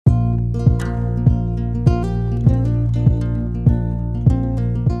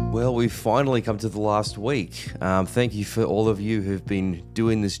Well, we've finally come to the last week. Thank you for all of you who've been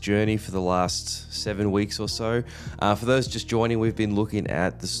doing this journey for the last 7 weeks or so. For those just joining, we've been looking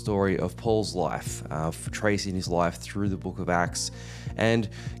at the story of Paul's life, tracing his life through the book of Acts, and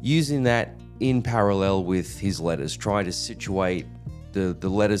using that in parallel with his letters, trying to situate the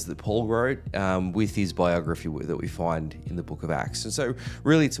letters that Paul wrote with his biography that we find in the book of Acts. And so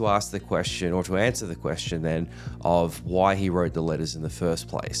really to ask the question, or to answer the question then, of why he wrote the letters in the first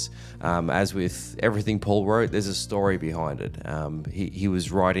place. As with everything Paul wrote, there's a story behind it. He was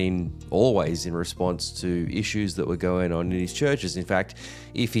writing always in response to issues that were going on in his churches. In fact,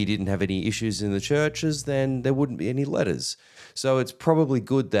 if he didn't have any issues in the churches, then there wouldn't be any letters. So it's probably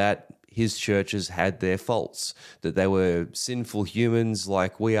good that his churches had their faults, that they were sinful humans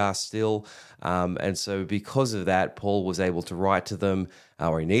like we are still. And so because of that, Paul was able to write to them,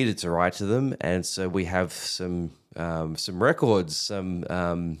 or he needed to write to them. And so we have some records,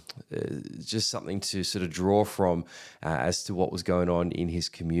 just something to sort of draw from as to what was going on in his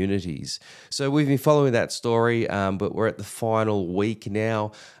communities. So we've been following that story, but we're at the final week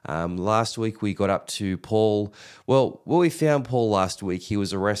now. Last week we got up to Paul. Well, we found Paul last week. He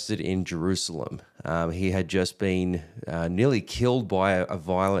was arrested in Jerusalem. He had just been nearly killed by a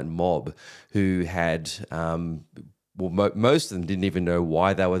violent mob who had... most of them didn't even know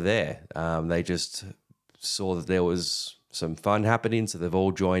why they were there. They just saw that there was some fun happening, so they've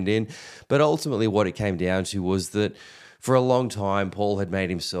all joined in. But ultimately what it came down to was that for a long time, Paul had made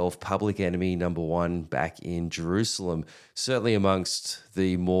himself public enemy number one back in Jerusalem, certainly amongst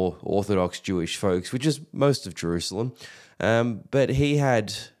the more Orthodox Jewish folks, which is most of Jerusalem. But he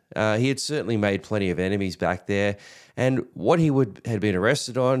had certainly made plenty of enemies back there. And what he had been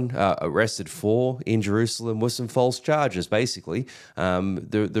arrested for in Jerusalem was some false charges, basically.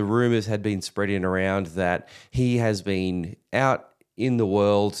 The rumors had been spreading around that he has been out in the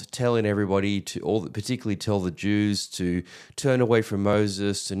world telling everybody, particularly tell the Jews, to turn away from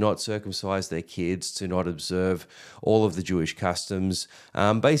Moses, to not circumcise their kids, to not observe all of the Jewish customs.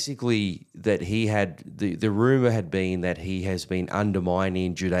 Basically, that the rumor had been that he has been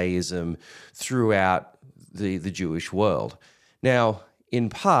undermining Judaism throughout the Jewish world. Now, in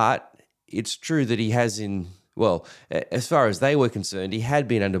part, it's true that he has as far as they were concerned, he had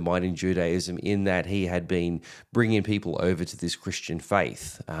been undermining Judaism in that he had been bringing people over to this Christian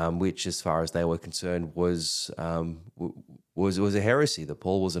faith, which, as far as they were concerned, was a heresy, that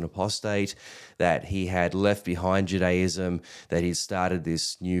Paul was an apostate, that he had left behind Judaism, that he started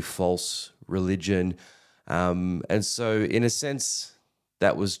this new false religion. And so, in a sense,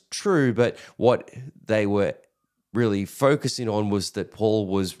 that was true, but what they were really focusing on was that Paul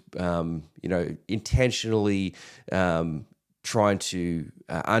was, intentionally trying to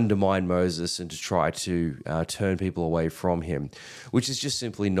undermine Moses and to try to turn people away from him, which is just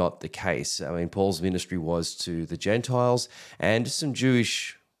simply not the case. I mean, Paul's ministry was to the Gentiles, and some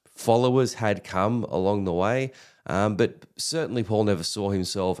Jewish followers had come along the way. But certainly Paul never saw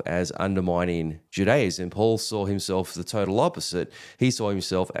himself as undermining Judaism. Paul saw himself the total opposite. He saw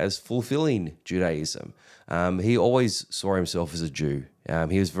himself as fulfilling Judaism. He always saw himself as a Jew.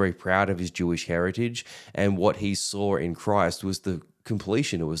 He was very proud of his Jewish heritage, and what he saw in Christ was the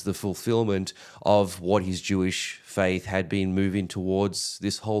completion. It was the fulfillment of what his Jewish faith had been moving towards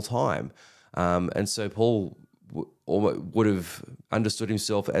this whole time. And so Paul would have understood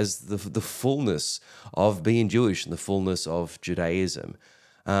himself as the fullness of being Jewish and the fullness of Judaism.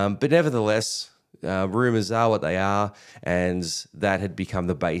 But nevertheless, rumors are what they are, and that had become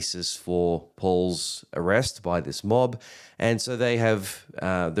the basis for Paul's arrest by this mob. And so they have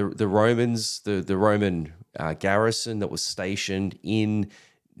the Romans, the Roman garrison that was stationed in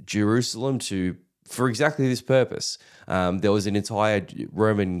Jerusalem for exactly this purpose. There was an entire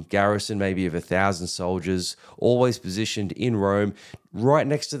Roman garrison, maybe of 1,000 soldiers, always positioned in Rome, right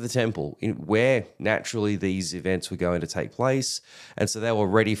next to the temple, where naturally these events were going to take place. And so they were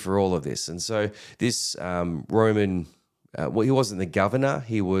ready for all of this. And so this Roman, he wasn't the governor.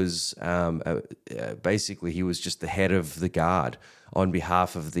 He was basically he was just the head of the guard on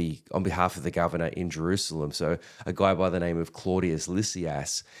behalf of the governor in Jerusalem. So a guy by the name of Claudius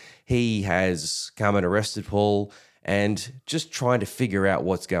Lysias. He has come and arrested Paul and just trying to figure out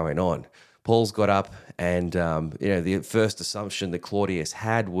what's going on. Paul's got up and, the first assumption that Claudius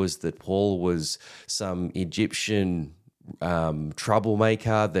had was that Paul was some Egyptian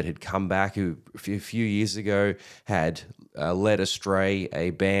troublemaker that had come back, who a few years ago had led astray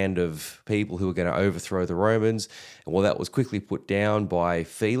a band of people who were going to overthrow the Romans. Well, that was quickly put down by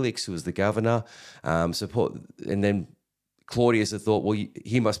Felix, who was the governor. And then Claudius had thought, well,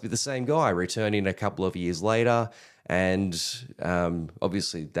 he must be the same guy returning a couple of years later. And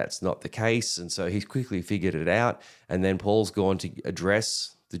obviously that's not the case. And so he's quickly figured it out. And then Paul's gone to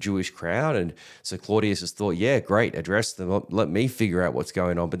address the Jewish crowd. And so Claudius has thought, yeah, great, address them. Let me figure out what's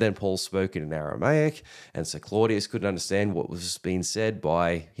going on. But then Paul spoke in Aramaic. And so Claudius couldn't understand what was being said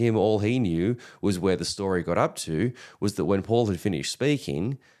by him. All he knew was where the story got up to was that when Paul had finished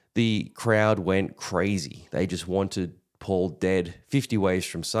speaking, the crowd went crazy. They just wanted Paul dead 50 ways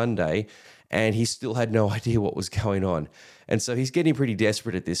from Sunday, and he still had no idea what was going on. And so he's getting pretty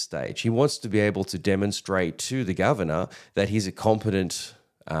desperate at this stage. He wants to be able to demonstrate to the governor that he's a competent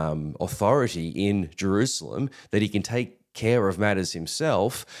authority in Jerusalem, that he can take care of matters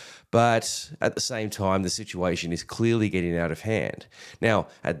himself, but at the same time, the situation is clearly getting out of hand. Now,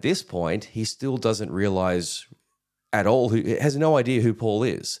 at this point, he still doesn't realize at all, has no idea who Paul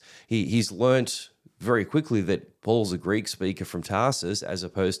is. He's learnt very quickly that Paul's a Greek speaker from Tarsus as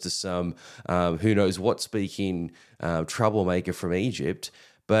opposed to some who knows what speaking troublemaker from Egypt,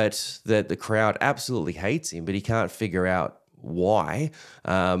 but that the crowd absolutely hates him, but he can't figure out why.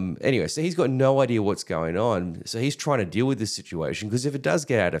 Anyway, so he's got no idea what's going on. So he's trying to deal with this situation, because if it does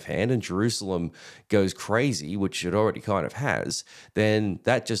get out of hand and Jerusalem goes crazy, which it already kind of has, then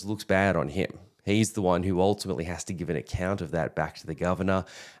that just looks bad on him. He's the one who ultimately has to give an account of that back to the governor.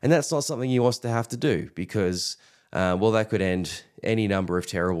 And that's not something he wants to have to do, because, that could end any number of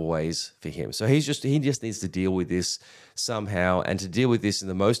terrible ways for him. So he just needs to deal with this somehow, and to deal with this in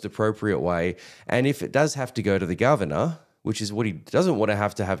the most appropriate way. And if it does have to go to the governor, which is what he doesn't want to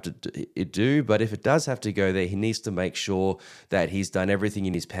have to do. But if it does have to go there, he needs to make sure that he's done everything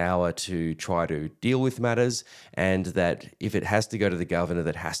in his power to try to deal with matters, and that if it has to go to the governor,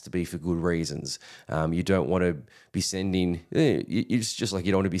 that has to be for good reasons. You don't want to be sending, it's just like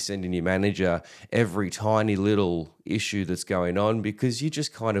you don't want to be sending your manager every tiny little issue that's going on, because you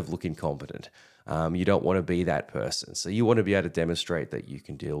just kind of look incompetent. You don't want to be that person. So you want to be able to demonstrate that you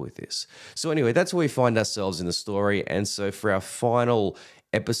can deal with this. So anyway, that's where we find ourselves in the story. And so for our final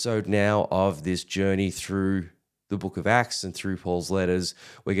episode now of this journey through the book of Acts and through Paul's letters,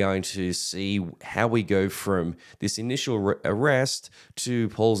 we're going to see how we go from this initial arrest to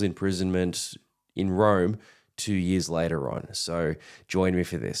Paul's imprisonment in Rome 2 years later on. So join me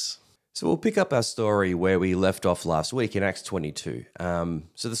for this. So we'll pick up our story where we left off last week in Acts 22.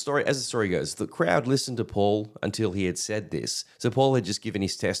 So the story goes, the crowd listened to Paul until he had said this. So Paul had just given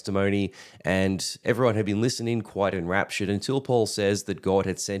his testimony, and everyone had been listening quite enraptured until Paul says that God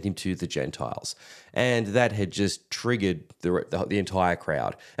had sent him to the Gentiles. And that had just triggered the entire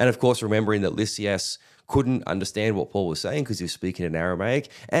crowd. And of course, remembering that Lysias couldn't understand what Paul was saying because he was speaking in Aramaic.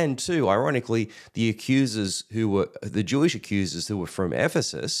 And two, ironically, the Jewish accusers who were from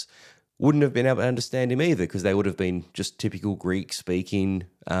Ephesus wouldn't have been able to understand him either, because they would have been just typical Greek-speaking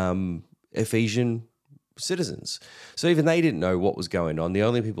Ephesian citizens. So even they didn't know what was going on. The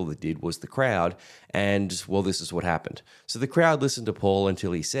only people that did was the crowd, and, well, this is what happened. So the crowd listened to Paul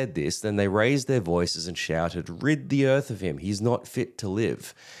until he said this, then they raised their voices and shouted, "Rid the earth of him, he's not fit to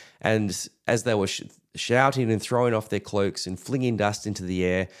live." And as they were shouting and throwing off their cloaks and flinging dust into the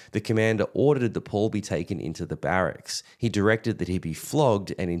air, the commander ordered that Paul be taken into the barracks. He directed that he be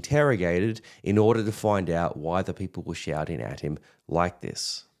flogged and interrogated in order to find out why the people were shouting at him like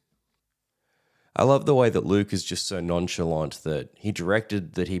this. I love the way that Luke is just so nonchalant that he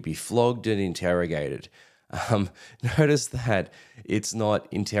directed that he be flogged and interrogated. Notice that it's not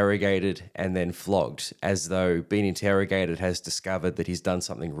interrogated and then flogged, as though being interrogated has discovered that he's done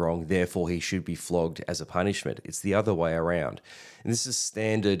something wrong, therefore he should be flogged as a punishment. It's the other way around. And this is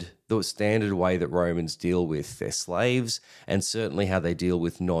the standard way that Romans deal with their slaves, and certainly how they deal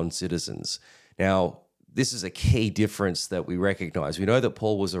with non-citizens. Now, this is a key difference that we recognize. We know that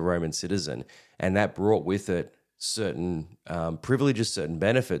Paul was a Roman citizen, and that brought with it certain privileges, certain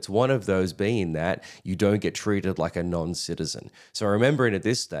benefits, one of those being that you don't get treated like a non-citizen. So remembering at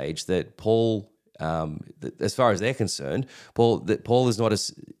this stage that Paul, as far as they're concerned, Paul is not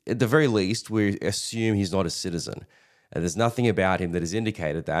at the very least, we assume he's not a citizen. And there's nothing about him that has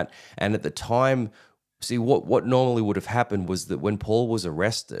indicated that. And at the time, see, what normally would have happened was that when Paul was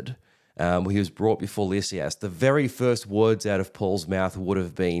arrested, he was brought before Lysias, the very first words out of Paul's mouth would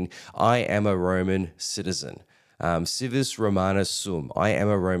have been, "I am a Roman citizen." Civis Romanus sum, I am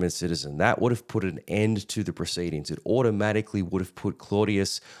a Roman citizen. That would have put an end to the proceedings. It automatically would have put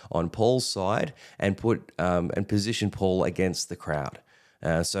Claudius on Paul's side and positioned Paul against the crowd.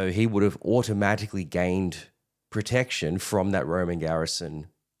 So he would have automatically gained protection from that Roman garrison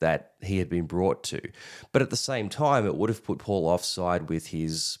that he had been brought to. But at the same time, it would have put Paul offside with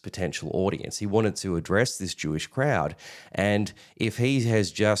his potential audience. He wanted to address this Jewish crowd. And if he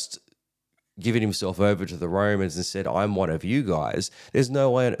has just given himself over to the Romans and said, I'm one of you guys, there's no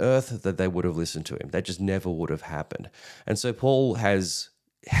way on earth that they would have listened to him. That just never would have happened. And so Paul has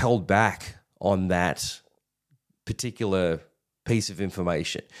held back on that particular piece of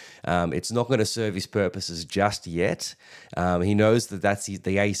information. It's not going to serve his purposes just yet. He knows that that's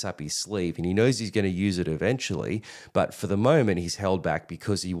the ace up his sleeve, and he knows he's going to use it eventually. But for the moment, he's held back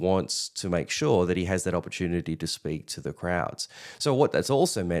because he wants to make sure that he has that opportunity to speak to the crowds. So what that's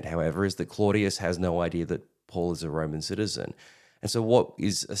also meant, however, is that Claudius has no idea that Paul is a Roman citizen. And so what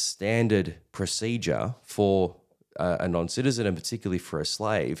is a standard procedure for a non-citizen, and particularly for a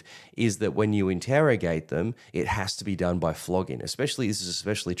slave, is that when you interrogate them, it has to be done by flogging. This is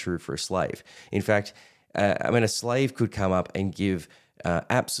especially true for a slave. In fact, a slave could come up and give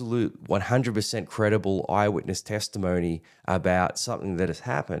absolute 100% credible eyewitness testimony about something that has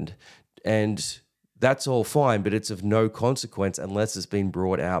happened, and that's all fine, but it's of no consequence unless it's been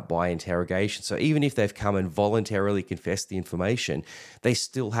brought out by interrogation. So even if they've come and voluntarily confessed the information, they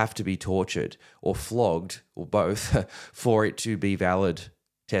still have to be tortured or flogged, or both, for it to be valid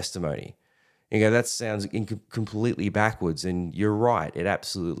testimony. That sounds completely backwards, and you're right, it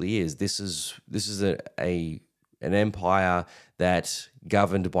absolutely is. This is an empire that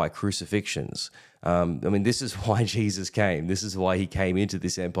governed by crucifixions. This is why Jesus came. This is why he came into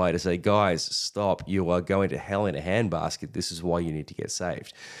this empire, to say, guys, stop. You are going to hell in a handbasket. This is why you need to get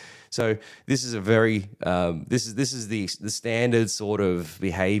saved. So this is a very this is the standard sort of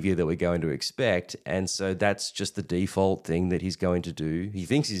behavior that we're going to expect, and so that's just the default thing that he's going to do. He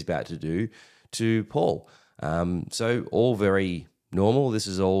thinks he's about to do to Paul. So all very normal. This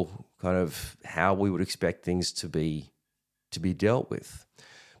is all kind of how we would expect things to be dealt with.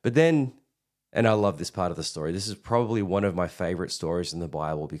 But then, and I love this part of the story, this is probably one of my favorite stories in the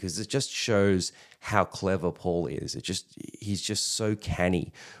Bible, because it just shows how clever Paul is. He's just so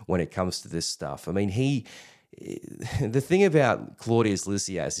canny when it comes to this stuff. The thing about Claudius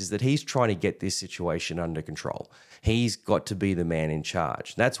Lysias is that he's trying to get this situation under control. He's got to be the man in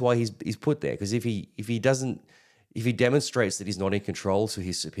charge. That's why he's put there, because if he demonstrates that he's not in control to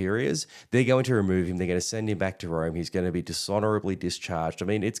his superiors, they're going to remove him. They're going to send him back to Rome. He's going to be dishonorably discharged.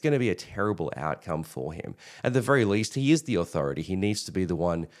 It's going to be a terrible outcome for him. At the very least, he is the authority. He needs to be the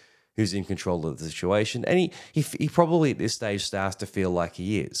one who's in control of the situation. And he probably at this stage starts to feel like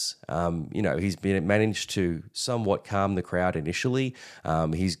he is. He's managed to somewhat calm the crowd initially.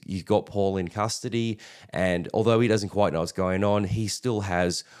 He's got Paul in custody, and although he doesn't quite know what's going on, he still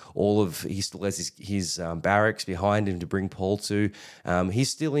has his barracks behind him to bring Paul to. He's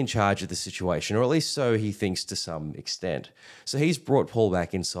still in charge of the situation, or at least so he thinks to some extent. So he's brought Paul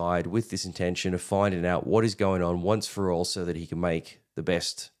back inside with this intention of finding out what is going on once for all, so that he can make the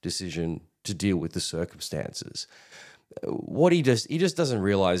best decision to deal with the circumstances. What he just doesn't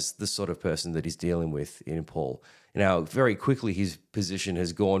realize the sort of person that he's dealing with in Paul. Very quickly his position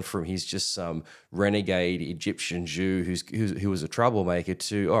has gone from he's just some renegade Egyptian Jew who was a troublemaker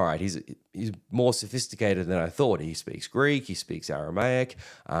to, all right, he's more sophisticated than I thought. He speaks Greek, he speaks Aramaic.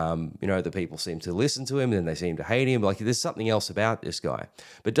 The people seem to listen to him, and they seem to hate him. Like, there's something else about this guy,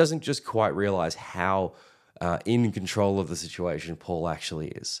 but doesn't just quite realize how in control of the situation Paul actually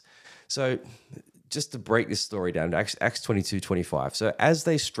is. So just to break this story down, Acts 22:25. So as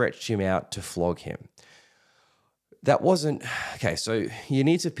they stretched him out to flog him, that wasn't... Okay, so you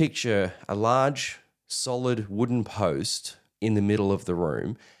need to picture a large, solid wooden post in the middle of the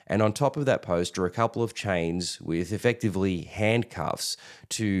room, and on top of that post are a couple of chains with effectively handcuffs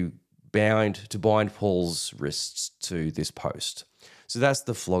to bind Paul's wrists to this post. So that's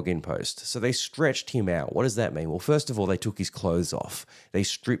the flogging post. So they stretched him out. What does that mean? Well, first of all, they took his clothes off. They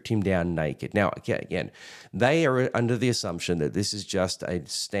stripped him down naked. Now, again, they are under the assumption that this is just a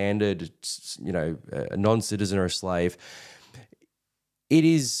standard, a non-citizen or a slave. It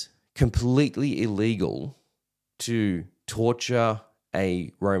is completely illegal to torture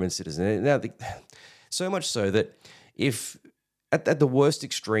a Roman citizen. Now, so much so that if at the worst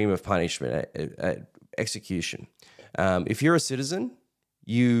extreme of punishment, at execution, if you're a citizen,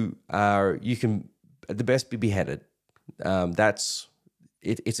 you can at the best be beheaded. It's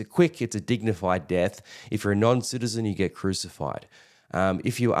a dignified death. If you're a non-citizen, you get crucified.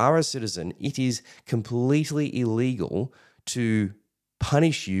 If you are a citizen, it is completely illegal to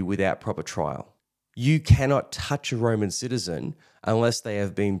punish you without proper trial. You cannot touch a Roman citizen unless they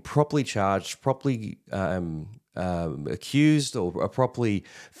have been properly charged, properly accused, or properly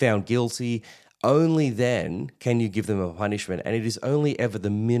found guilty. only then can you give them a punishment. And it is only ever the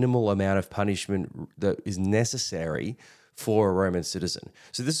minimal amount of punishment that is necessary for a Roman citizen.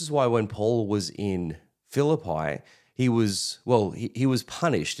 So this is why when Paul was in Philippi, he was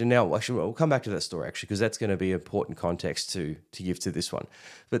punished. And now, actually, we'll come back to that story, actually, because that's going to be important context to give to this one.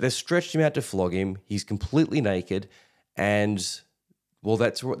 But they stretched him out to flog him. He's completely naked. And, well,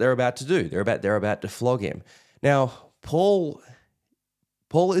 that's what they're about to do. They're about to flog him. Now, Paul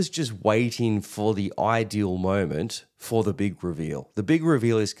is just waiting for the ideal moment for the big reveal. The big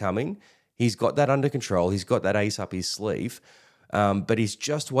reveal is coming. He's got that under control. He's got that ace up his sleeve. But he's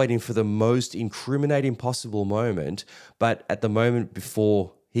just waiting for the most incriminating possible moment, but at the moment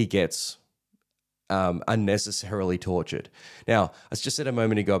before he gets unnecessarily tortured. Now, I just said a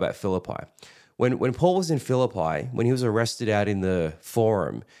moment ago about Philippi. When Paul was in Philippi, when he was arrested out in the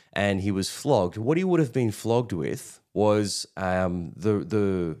forum and he was flogged, what he would have been flogged with was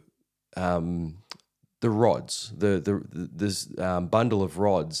the rods, this bundle of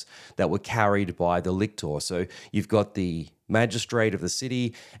rods that were carried by the lictor. So you've got the magistrate of the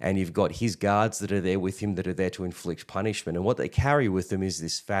city and you've got his guards that are there with him that are there to inflict punishment. And what they carry with them is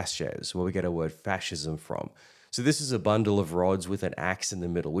this fasces, where we get our word fascism from. So this is a bundle of rods with an axe in the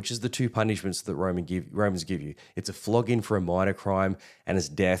middle, which is the two punishments that Romans give you. It's a flogging for a minor crime and it's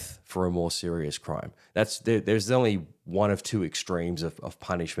death for a more serious crime. There's only one of two extremes of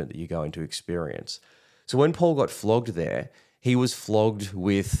punishment that you're going to experience. So when Paul got flogged there, he was flogged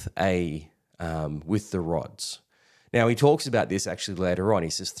with the rods. Now he talks about this actually later on. He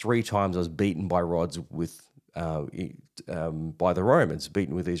says 3 times I was beaten by rods by the Romans,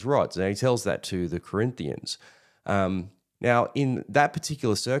 beaten with these rods. And he tells that to the Corinthians. Now, in that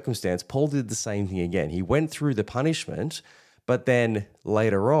particular circumstance, Paul did the same thing again. He went through the punishment, but then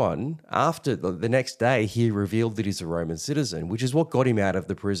later on, after the next day, he revealed that he's a Roman citizen, which is what got him out of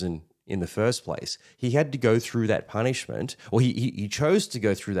the prison in the first place. He had to go through that punishment, or he chose to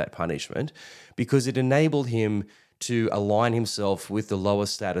go through that punishment because it enabled him to align himself with the lower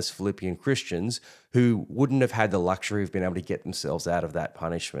status Philippian Christians who wouldn't have had the luxury of being able to get themselves out of that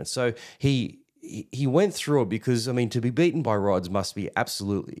punishment. So he went through it because, I mean, to be beaten by rods must be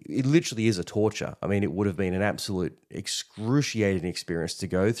it literally is a torture. I mean, it would have been an absolute excruciating experience to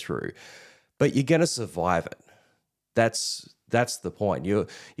go through, but you're going to survive it. That's the point.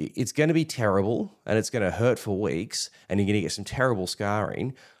 It's going to be terrible and it's going to hurt for weeks and you're going to get some terrible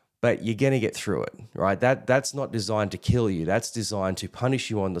scarring, but you're going to get through it, right? That's not designed to kill you. That's designed to punish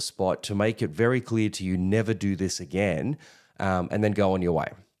you on the spot, to make it very clear to you, never do this again, and then go on your way.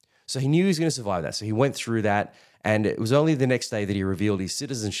 So he knew he was going to survive that. So he went through that, and it was only the next day that he revealed his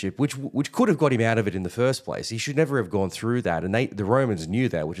citizenship, which could have got him out of it in the first place. He should never have gone through that, and the Romans knew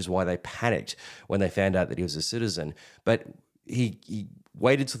that, which is why they panicked when they found out that he was a citizen. But he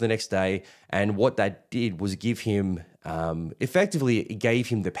waited till the next day, and what that did was give him, effectively, it gave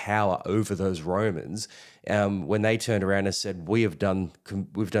him the power over those Romans when they turned around and said, we've done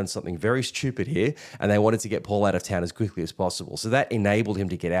something very stupid here, and they wanted to get Paul out of town as quickly as possible. So that enabled him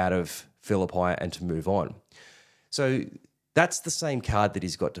to get out of Philippi and to move on. So that's the same card that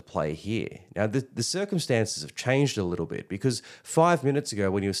he's got to play here. Now, the circumstances have changed a little bit because 5 minutes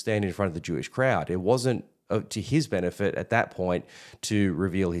ago when he was standing in front of the Jewish crowd, it wasn't to his benefit at that point to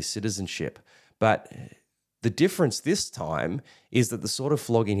reveal his citizenship. But the difference this time is that the sort of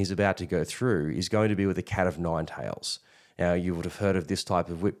flogging he's about to go through is going to be with a cat of 9 tails. Now, you would have heard of this type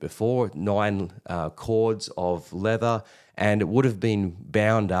of whip before, 9 cords of leather, and it would have been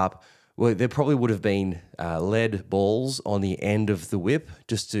bound up. Well, there probably would have been lead balls on the end of the whip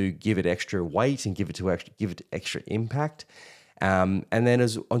just to give it extra weight and give it extra impact. And then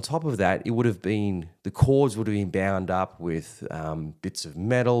on top of that, the cords would have been bound up with bits of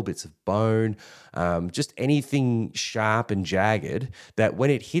metal, bits of bone, just anything sharp and jagged that when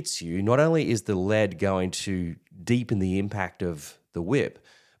it hits you, not only is the lead going to deepen the impact of the whip,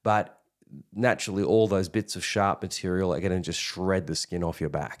 but naturally all those bits of sharp material are going to just shred the skin off your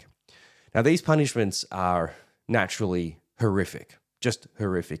back. Now, these punishments are naturally horrific, just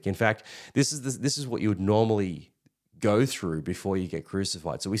horrific. In fact, this is what you would normally go through before you get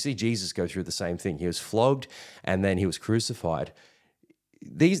crucified. So we see Jesus go through the same thing. He was flogged and then he was crucified.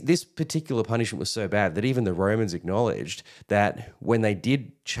 This particular punishment was so bad that even the Romans acknowledged that when they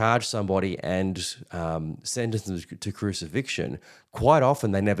did charge somebody and sentence them to crucifixion, quite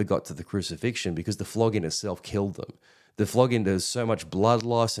often they never got to the crucifixion because the flogging itself killed them. The flogging, there's so much blood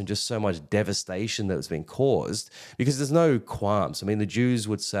loss and just so much devastation that was being caused because there's no qualms. I mean, the Jews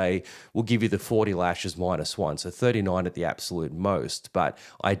would say, we'll give you the 40 lashes minus 1, so 39 at the absolute most, but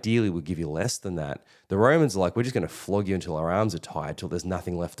ideally we'll give you less than that. The Romans are like, we're just going to flog you until our arms are tired, till there's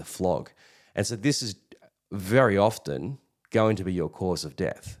nothing left to flog. And so this is very often going to be your cause of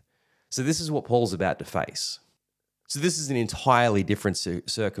death. So this is what Paul's about to face. So this is an entirely different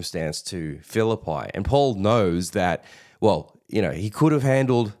circumstance to Philippi. And Paul knows that, well, he could have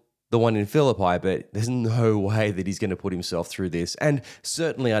handled the one in Philippi, but there's no way that he's going to put himself through this, and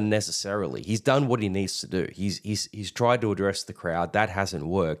certainly unnecessarily. He's done what he needs to do. He's tried to address the crowd. That hasn't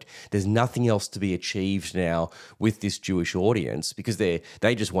worked. There's nothing else to be achieved now with this Jewish audience because they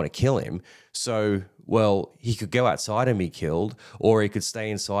just want to kill him. So, well, he could go outside and be killed, or he could stay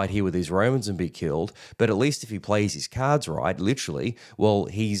inside here with these Romans and be killed. But at least if he plays his cards right, literally, well,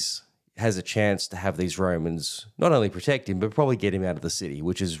 has a chance to have these Romans not only protect him, but probably get him out of the city,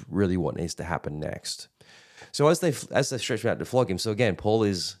 which is really what needs to happen next. So as they stretch him out to flog him, so again, Paul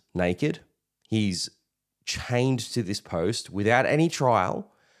is naked. He's chained to this post without any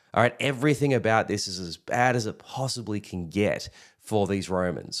trial. All right, everything about this is as bad as it possibly can get for these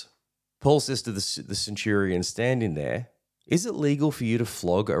Romans. Paul says to the centurion standing there, "Is it legal for you to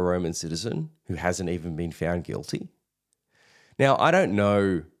flog a Roman citizen who hasn't even been found guilty?" Now, I don't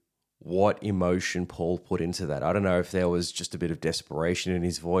know what emotion Paul put into that. I don't know if there was just a bit of desperation in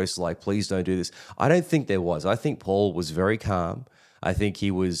his voice, like, please don't do this. I don't think there was. I think Paul was very calm. I think he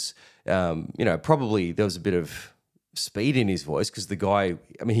was, probably there was a bit of speed in his voice because the guy,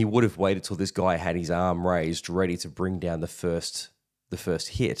 he would have waited till this guy had his arm raised, ready to bring down the first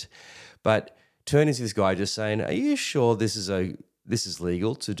hit. But turning to this guy just saying, "Are you sure this is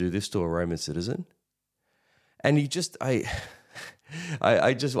legal to do this to a Roman citizen?" And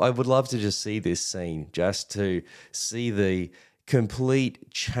I would love to just see this scene, just to see the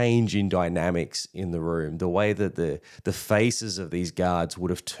complete change in dynamics in the room, the way that the faces of these guards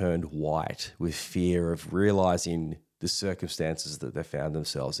would have turned white with fear of realizing the circumstances that they found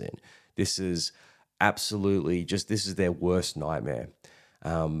themselves in. This is absolutely this is their worst nightmare.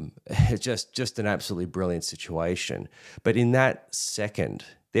 Just an absolutely brilliant situation. But in that second,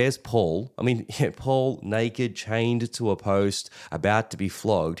 there's Paul. Paul naked, chained to a post, about to be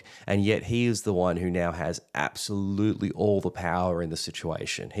flogged, and yet he is the one who now has absolutely all the power in the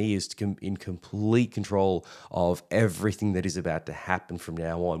situation. He is in complete control of everything that is about to happen from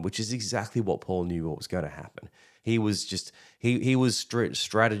now on, which is exactly what Paul knew what was going to happen. He was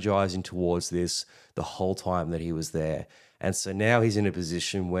strategizing towards this the whole time that he was there. And so now he's in a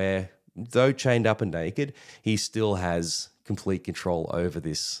position where, though chained up and naked, he still has complete control over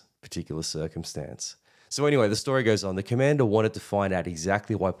this particular circumstance. So anyway, the story goes on. The commander wanted to find out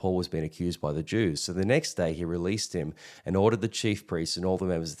exactly why Paul was being accused by the Jews. So the next day he released him and ordered the chief priests and all the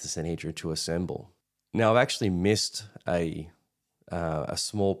members of the Sanhedrin to assemble. Now, I've actually missed a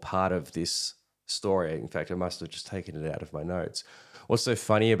small part of this story. In fact, I must have just taken it out of my notes. What's so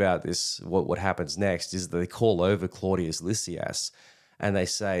funny about this, what happens next, is that they call over Claudius Lysias and they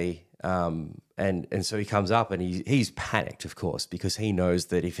say, and so he comes up and he's panicked, of course, because he knows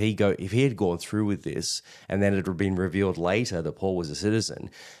that if he had gone through with this and then it had been revealed later that Paul was a citizen,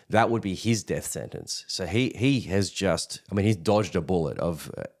 that would be his death sentence. So he has he's dodged a bullet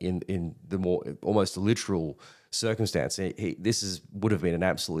in the more almost literal circumstance. Would have been an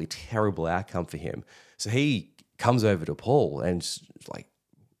absolutely terrible outcome for him. So he comes over to Paul and like,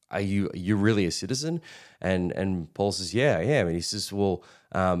 are you really a citizen? And Paul says, yeah, I am. And he says, well,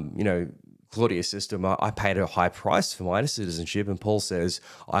 Claudius says to him, I paid a high price for my citizenship. And Paul says,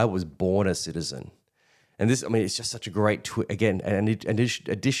 I was born a citizen. And this, it's just such a great, an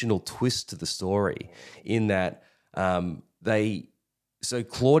additional twist to the story in that so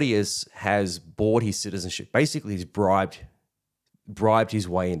Claudius has bought his citizenship. Basically, he's bribed his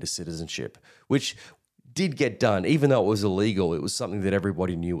way into citizenship, which did get done, even though it was illegal. It was something that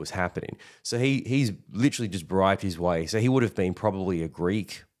everybody knew was happening. So he's literally just bribed his way. So he would have been probably a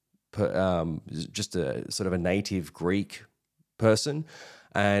Greek, just a sort of a native Greek person,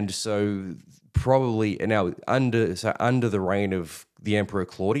 and so probably now under the reign of the Emperor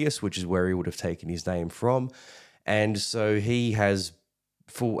Claudius, which is where he would have taken his name from, and so he has,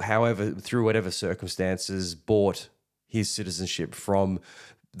 through whatever circumstances, bought his citizenship from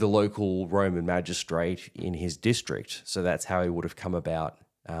the local Roman magistrate in his district. So that's how he would have come about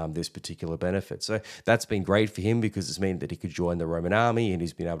this particular benefit. So that's been great for him because it's meant that he could join the Roman army and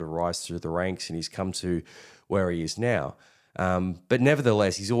he's been able to rise through the ranks and he's come to where he is now. But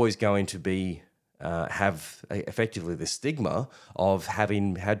nevertheless, he's always going to be have effectively the stigma of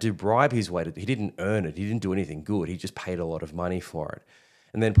having had to bribe his way. He didn't earn it. He didn't do anything good. He just paid a lot of money for it.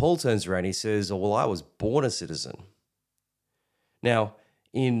 And then Paul turns around and he says, oh, well, I was born a citizen. Now,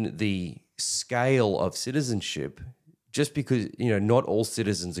 in the scale of citizenship, just because, not all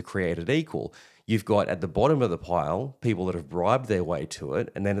citizens are created equal, You've got at the bottom of the pile people that have bribed their way to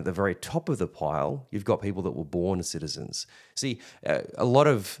it, and then at the very top of the pile, you've got people that were born citizens. See,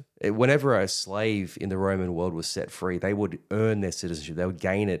 whenever a slave in the Roman world was set free, they would earn their citizenship. They would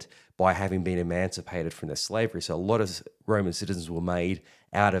gain it by having been emancipated from their slavery. So a lot of Roman citizens were made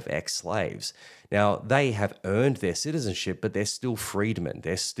out of ex-slaves. Now, they have earned their citizenship, but they're still freedmen.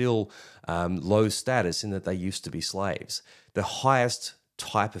 They're still low status in that they used to be slaves. The highest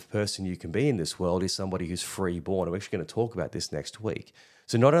type of person you can be in this world is somebody who's free-born. I'm actually going to talk about this next week.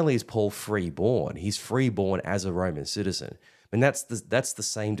 So not only is Paul free-born, he's free-born as a Roman citizen. And that's the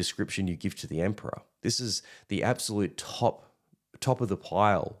same description you give to the emperor. This is the absolute top of the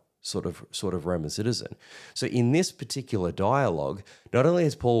pile sort of Roman citizen. So in this particular dialogue, not only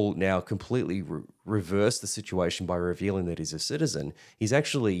has Paul now completely reversed the situation by revealing that he's a citizen, he's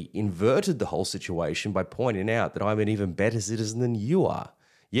actually inverted the whole situation by pointing out that I'm an even better citizen than you are.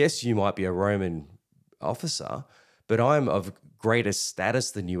 Yes, you might be a Roman officer, but I'm of greater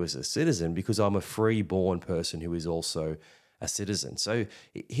status than you as a citizen because I'm a free-born person who is also a citizen. So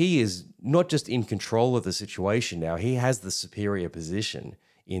he is not just in control of the situation now, he has the superior position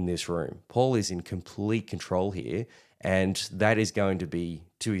in this room. Paul is in complete control here, and that is going to be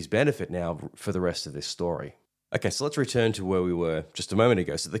to his benefit now for the rest of this story. Okay, so let's return to where we were just a moment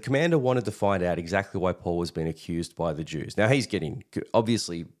ago. So the commander wanted to find out exactly why Paul was being accused by the Jews. Now he's getting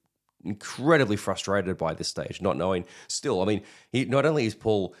obviously incredibly frustrated by this stage, not knowing still. I mean, not only is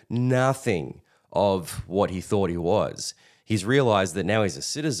Paul nothing of what he thought he was, he's realized that now he's a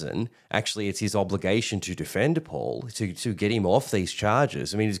citizen. Actually, it's his obligation to defend Paul, to get him off these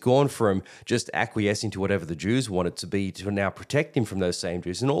charges. I mean, he's gone from just acquiescing to whatever the Jews want it to be to now protect him from those same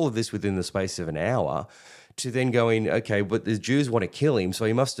Jews. And all of this within the space of an hour, to then going, okay, but the Jews want to kill him, so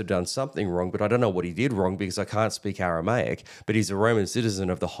he must have done something wrong, but I don't know what he did wrong because I can't speak Aramaic, but he's a Roman citizen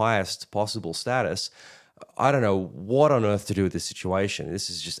of the highest possible status. I don't know what on earth to do with this situation. This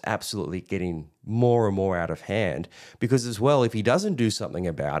is just absolutely getting more and more out of hand because as well, if he doesn't do something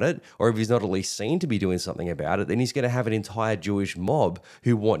about it, or if he's not at least seen to be doing something about it, then he's going to have an entire Jewish mob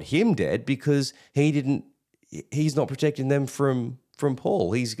who want him dead because he's not protecting them from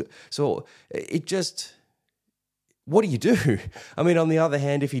Paul. What do you do? I mean, on the other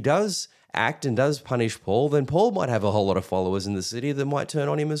hand, if he does act and does punish Paul, then Paul might have a whole lot of followers in the city that might turn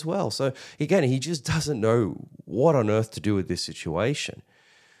on him as well. So again, he just doesn't know what on earth to do with this situation.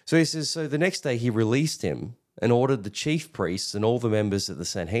 So he says, so the next day he released him and ordered the chief priests and all the members of the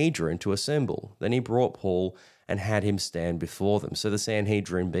Sanhedrin to assemble. Then he brought Paul and had him stand before them. So the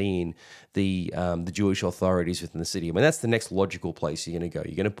Sanhedrin being the Jewish authorities within the city. I mean, that's the next logical place you're going to go.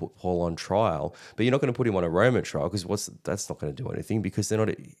 You're going to put Paul on trial, but you're not going to put him on a Roman trial because that's not going to do anything because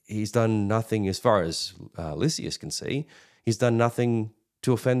he's done nothing as far as Lysias can see. He's done nothing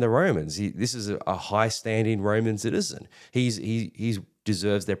to offend the Romans. This is a high-standing Roman citizen. He's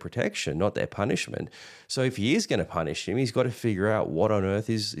deserves their protection, not their punishment. So if he is going to punish him, he's got to figure out what on earth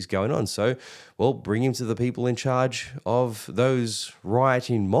is going on. So, well, bring him to the people in charge of those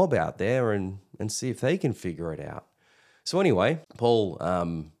rioting mob out there and see if they can figure it out. So anyway, Paul,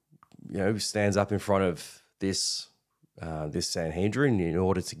 stands up in front of this Sanhedrin in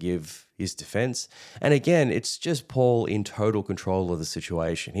order to give his defense. And again, it's just Paul in total control of the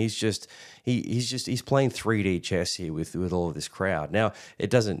situation. He's playing 3D chess here with all of this crowd. Now,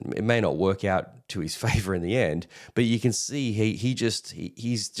 it may not work out to his favor in the end, but you can see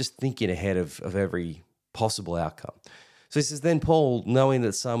he's just thinking ahead of every possible outcome. So he says, then Paul, knowing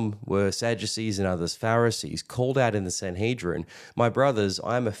that some were Sadducees and others Pharisees, called out in the Sanhedrin, "My brothers,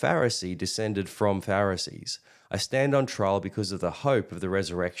 I am a Pharisee descended from Pharisees. I stand on trial because of the hope of the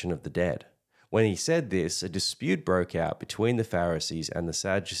resurrection of the dead." When he said this, a dispute broke out between the Pharisees and the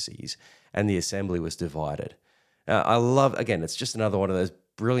Sadducees, and the assembly was divided. Now, I love, again, it's just another one of those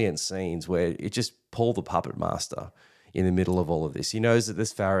brilliant scenes where it just Paul the puppet master in the middle of all of this. He knows that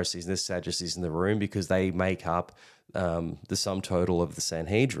there's Pharisees and there's Sadducees in the room because they make up the sum total of the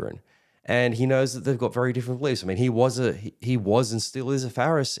Sanhedrin. And he knows that they've got very different beliefs. I mean, he was and still is a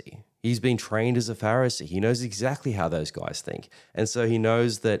Pharisee. He's been trained as a Pharisee. He knows exactly how those guys think. And so he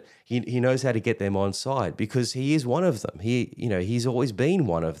knows that he knows how to get them on side because he is one of them. He's always been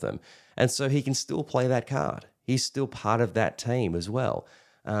one of them. And so he can still play that card. He's still part of that team as well.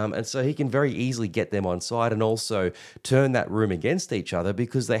 And so he can very easily get them on side and also turn that room against each other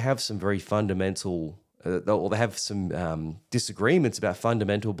because they have some very fundamental or they have some disagreements about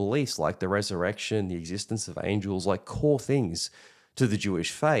fundamental beliefs like the resurrection, the existence of angels, like core things to the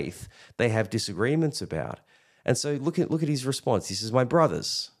Jewish faith. They have disagreements about. And so look at his response. He says, "My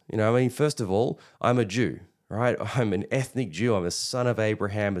brothers, first of all, I'm a Jew, right? I'm an ethnic Jew. I'm a son of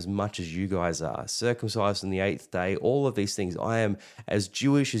Abraham as much as you guys are. Circumcised on the eighth day, all of these things. I am as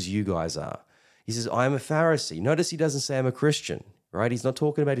Jewish as you guys are. He says, I am a Pharisee. Notice he doesn't say I'm a Christian, right? He's not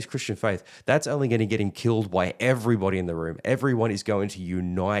talking about his Christian faith. That's only going to get him killed by everybody in the room. Everyone is going to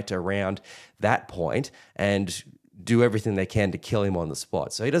unite around that point and do everything they can to kill him on the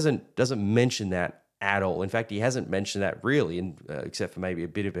spot. So he doesn't mention that at all. In fact, he hasn't mentioned that really, except for maybe a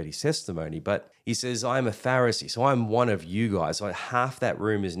bit about his testimony. But he says, I'm a Pharisee, so I'm one of you guys. So half that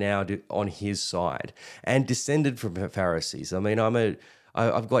room is now on his side and descended from Pharisees. I mean,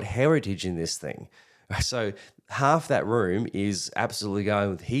 I've got heritage in this thing. So half that room is absolutely going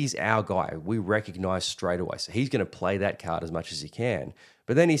with, he's our guy. We recognize straight away. So he's going to play that card as much as he can.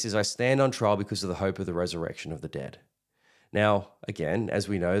 But then he says, I stand on trial because of the hope of the resurrection of the dead. Now, again, as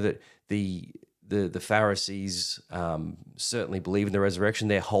we know that the Pharisees certainly believe in the resurrection.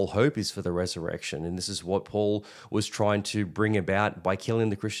 Their whole hope is for the resurrection. And this is what Paul was trying to bring about by killing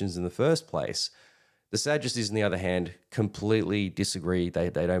the Christians in the first place. The Sadducees, on the other hand, completely disagree. They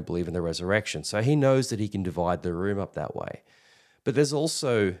don't believe in the resurrection. So he knows that he can divide the room up that way. But there's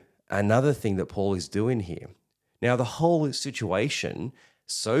also another thing that Paul is doing here. Now, the whole situation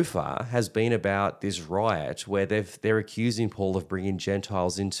so far has been about this riot where they're accusing Paul of bringing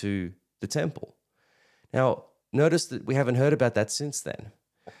Gentiles into the temple. Now, notice that we haven't heard about that since then,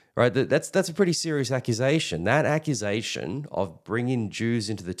 right? That's a pretty serious accusation. That accusation of bringing Jews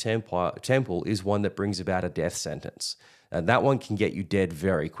into the temple is one that brings about a death sentence. And that one can get you dead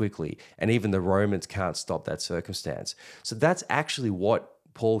very quickly. And even the Romans can't stop that circumstance. So that's actually what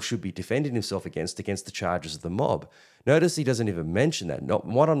Paul should be defending himself against the charges of the mob. Notice he doesn't even mention that.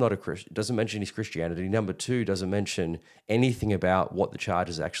 One, I'm not a Christian, doesn't mention his Christianity. Number two, doesn't mention anything about what the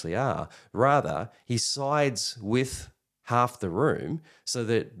charges actually are. Rather, he sides with half the room so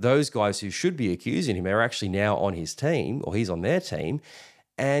that those guys who should be accusing him are actually now on his team, or he's on their team,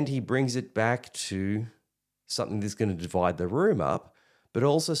 and he brings it back to something that's going to divide the room up, but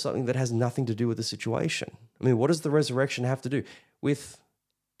also something that has nothing to do with the situation. I mean, what does the resurrection have to do with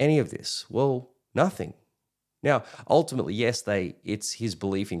any of this? Well, nothing. Now, ultimately, yes, it's his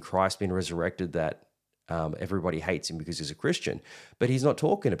belief in Christ being resurrected that everybody hates him because he's a Christian, but he's not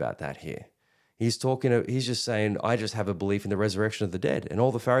talking about that here. He's just saying, I just have a belief in the resurrection of the dead. And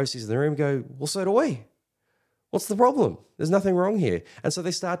all the Pharisees in the room go, well, so do we. What's the problem? There's nothing wrong here. And so they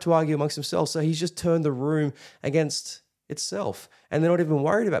start to argue amongst themselves. So he's just turned the room against itself. And they're not even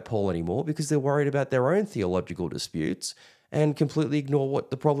worried about Paul anymore because they're worried about their own theological disputes and completely ignore what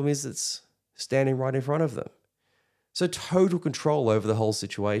the problem is that's standing right in front of them. So total control over the whole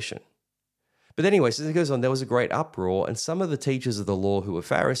situation. But anyway, so it goes on, there was a great uproar, and some of the teachers of the law who were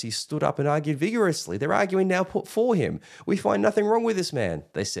Pharisees stood up and argued vigorously. They're arguing now for him. We find nothing wrong with this man,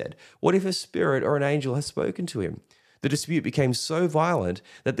 they said. What if a spirit or an angel has spoken to him? The dispute became so violent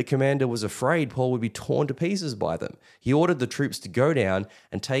that the commander was afraid Paul would be torn to pieces by them. He ordered the troops to go down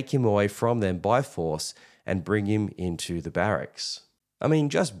and take him away from them by force and bring him into the barracks. I mean,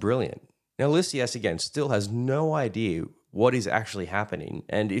 just brilliant. Now, Lysias, again, still has no idea what is actually happening.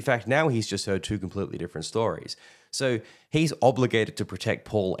 And in fact, now he's just heard two completely different stories. So he's obligated to protect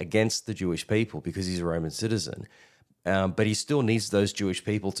Paul against the Jewish people because he's a Roman citizen. But he still needs those Jewish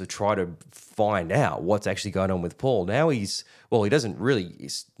people to try to find out what's actually going on with Paul. Now he doesn't really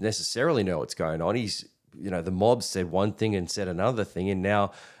necessarily know what's going on. The mob said one thing and said another thing. And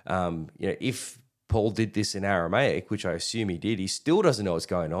now, if Paul did this in Aramaic, which I assume he did, he still doesn't know what's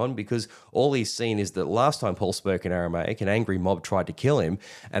going on because all he's seen is that last time Paul spoke in Aramaic, an angry mob tried to kill him.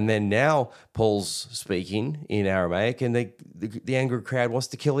 And then now Paul's speaking in Aramaic and the angry crowd wants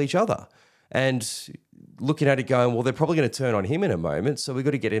to kill each other. And looking at it going, well, they're probably going to turn on him in a moment, so we've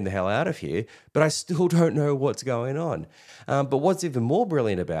got to get him the hell out of here. But I still don't know what's going on. But what's even more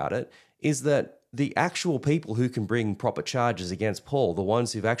brilliant about it is that the actual people who can bring proper charges against Paul, the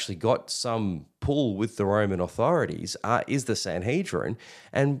ones who've actually got some pull with the Roman authorities, is the Sanhedrin.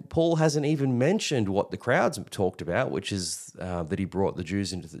 And Paul hasn't even mentioned what the crowds talked about, which is that he brought the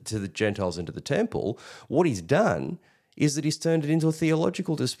Jews to the Gentiles into the temple. What he's done is that he's turned it into a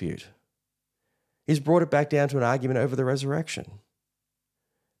theological dispute. He's brought it back down to an argument over the resurrection.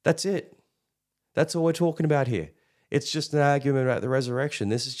 That's it. That's all we're talking about here. It's just an argument about the resurrection.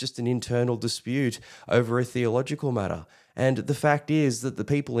 This is just an internal dispute over a theological matter. And the fact is that the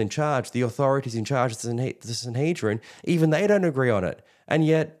people in charge, the authorities in charge of the Sanhedrin, even they don't agree on it. And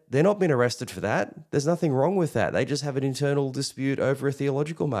yet they're not being arrested for that. There's nothing wrong with that. They just have an internal dispute over a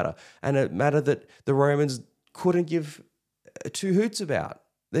theological matter, and a matter that the Romans couldn't give two hoots about.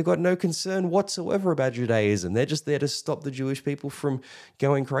 They've got no concern whatsoever about Judaism. They're just there to stop the Jewish people from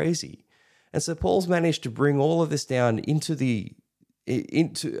going crazy. And so Paul's managed to bring all of this down into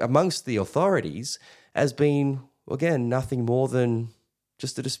amongst the authorities as being, again, nothing more than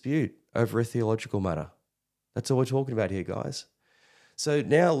just a dispute over a theological matter. That's all we're talking about here, guys. So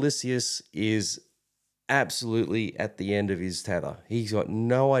now Lysias is absolutely at the end of his tether. He's got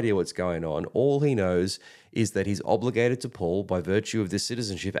no idea what's going on. All he knows is that he's obligated to Paul by virtue of this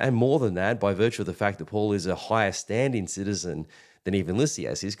citizenship, and more than that, by virtue of the fact that Paul is a higher standing citizen than even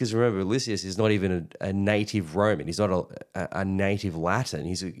Lysias is. Because remember, Lysias is not even a native Roman. He's not a native Latin.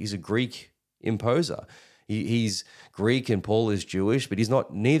 He's a Greek imposer. He's Greek and Paul is Jewish, but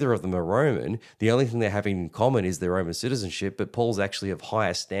neither of them are Roman. The only thing they're having in common is their Roman citizenship, but Paul's actually of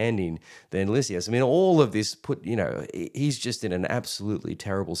higher standing than Lysias. I mean, all of this he's just in an absolutely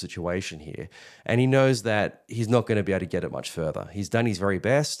terrible situation here. And he knows that he's not going to be able to get it much further. He's done his very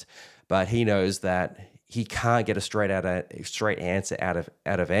best, but he knows that he can't get a straight answer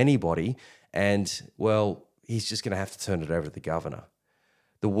out of anybody. And, well, he's just going to have to turn it over to the governor.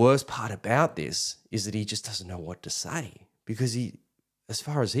 The worst part about this is that he just doesn't know what to say because as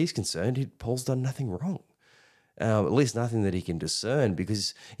far as he's concerned, Paul's done nothing wrong. At least nothing that he can discern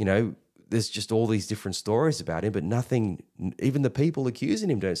because, there's just all these different stories about him, but nothing, even the people accusing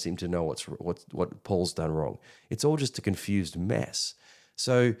him don't seem to know what Paul's done wrong. It's all just a confused mess.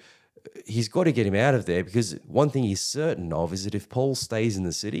 So he's got to get him out of there because one thing he's certain of is that if Paul stays in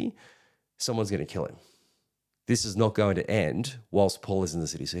the city, someone's going to kill him. This is not going to end whilst Paul is in the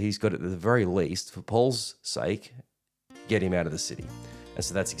city. So he's got to, at the very least, for Paul's sake, get him out of the city. And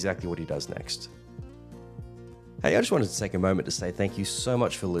so that's exactly what he does next. Hey, I just wanted to take a moment to say thank you so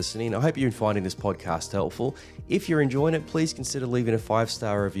much for listening. I hope you're finding this podcast helpful. If you're enjoying it, please consider leaving a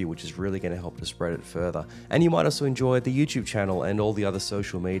 5-star review, which is really going to help to spread it further. And you might also enjoy the YouTube channel and all the other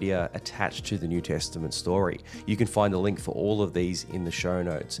social media attached to the New Testament story. You can find the link for all of these in the show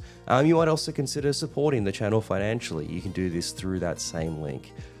notes. You might also consider supporting the channel financially. You can do this through that same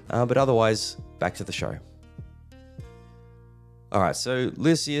link. But otherwise, back to the show. All right, so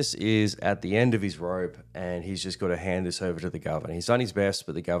Lysias is at the end of his rope and he's just got to hand this over to the governor. He's done his best,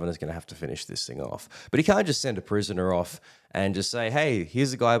 but the governor's going to have to finish this thing off. But he can't just send a prisoner off and just say, hey,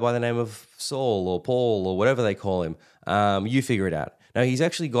 here's a guy by the name of Saul or Paul or whatever they call him. You figure it out. Now, he's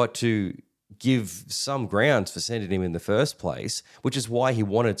actually got to give some grounds for sending him in the first place, which is why he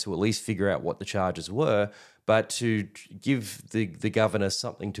wanted to at least figure out what the charges were, but to give the governor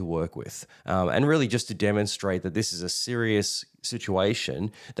something to work with and really just to demonstrate that this is a serious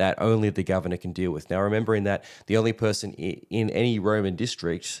situation that only the governor can deal with. Now, remembering that the only person in any Roman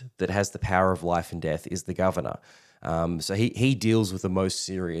district that has the power of life and death is the governor. So he deals with the most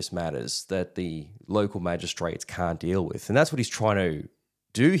serious matters that the local magistrates can't deal with. And that's what he's trying to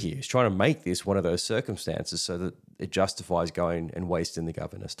do here. He's trying to make this one of those circumstances so that it justifies going and wasting the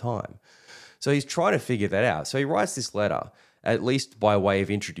governor's time. So he's trying to figure that out. So he writes this letter, at least by way of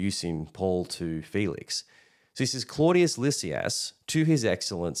introducing Paul to Felix. So he says, Claudius Lysias, to his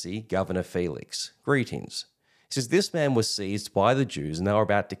excellency, Governor Felix, greetings. He says, this man was seized by the Jews and they were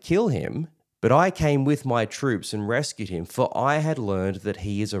about to kill him, but I came with my troops and rescued him, for I had learned that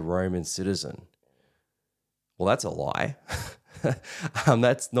he is a Roman citizen. Well, that's a lie.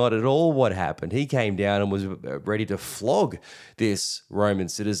 That's not at all what happened. He came down and was ready to flog this Roman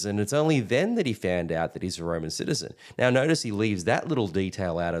citizen. It's only then that he found out that he's a Roman citizen. Now, notice he leaves that little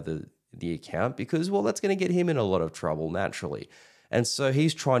detail out of the account because, well, that's going to get him in a lot of trouble naturally. And so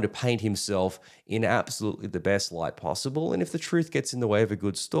he's trying to paint himself in absolutely the best light possible. And if the truth gets in the way of a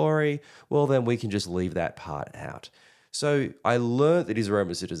good story, well, then we can just leave that part out. So I learned that he's a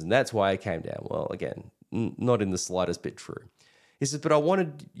Roman citizen. That's why I came down. Well, again, not in the slightest bit true. He says, but I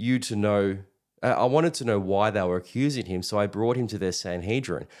wanted to know why they were accusing him, so I brought him to their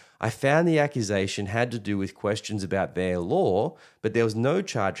Sanhedrin. I found the accusation had to do with questions about their law, but there was no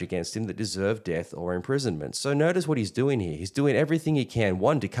charge against him that deserved death or imprisonment. So notice what he's doing here. He's doing everything he can,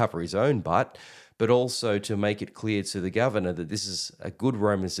 one, to cover his own butt, but also to make it clear to the governor that this is a good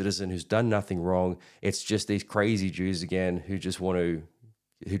Roman citizen who's done nothing wrong. It's just these crazy Jews again who just want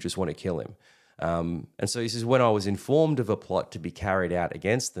to kill him. And so he says, when I was informed of a plot to be carried out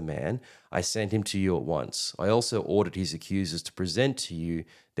against the man, I sent him to you at once. I also ordered his accusers to present to you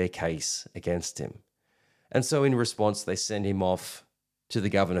their case against him. And so in response, they send him off to the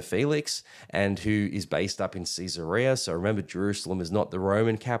governor Felix, and who is based up in Caesarea. So remember, Jerusalem is not the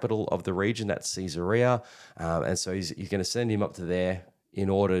Roman capital of the region, that's Caesarea. And so he's going to send him up to there in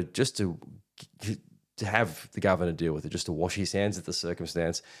order just to have the governor deal with it, just to wash his hands of the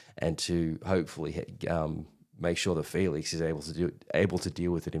circumstance and to hopefully make sure that Felix is able to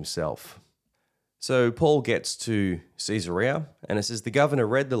deal with it himself. So Paul gets to Caesarea, and it says the governor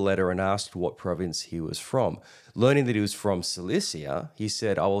read the letter and asked what province he was from. Learning that he was from Cilicia, he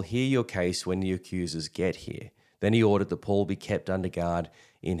said, I will hear your case when the accusers get here. Then he ordered that Paul be kept under guard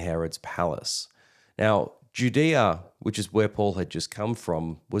in Herod's palace. Now, Judea, which is where Paul had just come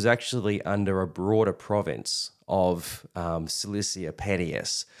from, was actually under a broader province of Cilicia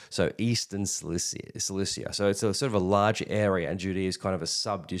Pettius, so eastern Cilicia. So it's a sort of a large area, and Judea is kind of a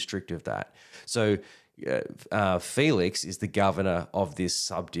sub-district of that. So Felix is the governor of this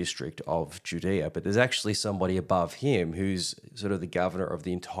sub-district of Judea, but there's actually somebody above him who's sort of the governor of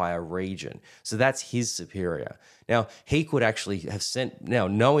the entire region. So that's his superior. Now, he could actually have sent, now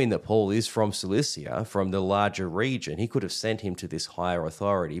knowing that Paul is from Cilicia, from the larger region, he could have sent him to this higher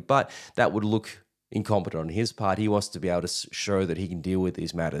authority, but that would look incompetent on his part. He wants to be able to show that he can deal with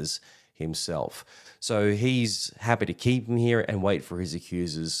these matters himself. So he's happy to keep him here and wait for his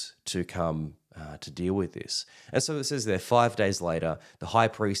accusers to come to deal with this. And so it says there, 5 days later, the high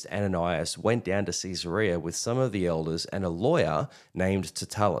priest Ananias went down to Caesarea with some of the elders and a lawyer named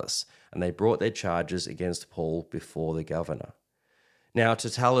Tertullus, and they brought their charges against Paul before the governor. Now,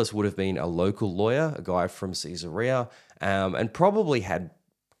 Tertullus would have been a local lawyer, a guy from Caesarea, and probably had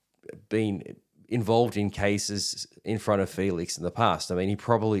been involved in cases in front of Felix in the past. I mean,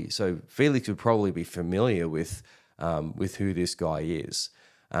 Felix would probably be familiar with who this guy is.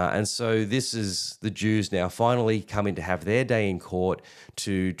 And so this is the Jews now finally coming to have their day in court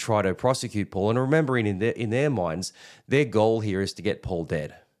to try to prosecute Paul. And remembering in their minds, their goal here is to get Paul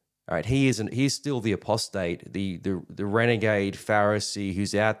dead. All right, he's still the apostate, the renegade Pharisee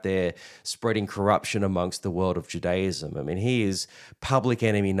who's out there spreading corruption amongst the world of Judaism. I mean, he is public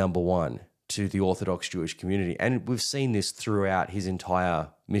enemy number one to the Orthodox Jewish community. And we've seen this throughout his entire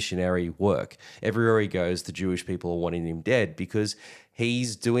missionary work. Everywhere he goes, the Jewish people are wanting him dead because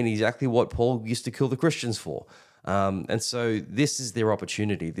he's doing exactly what Paul used to kill the Christians for. And so this is their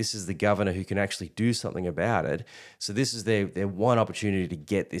opportunity. This is the governor who can actually do something about it. So this is their one opportunity to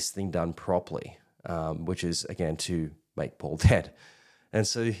get this thing done properly, which is, again, to make Paul dead. And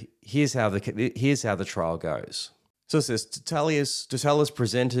so here's how the trial goes. So it says, Tertullus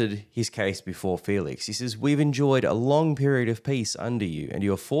presented his case before Felix. He says, we've enjoyed a long period of peace under you, and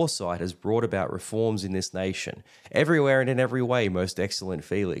your foresight has brought about reforms in this nation. Everywhere and in every way, most excellent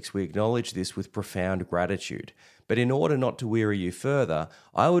Felix, we acknowledge this with profound gratitude. But in order not to weary you further,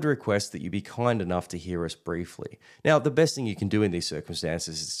 I would request that you be kind enough to hear us briefly. Now, the best thing you can do in these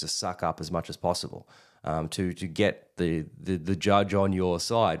circumstances is to suck up as much as possible. To get the judge on your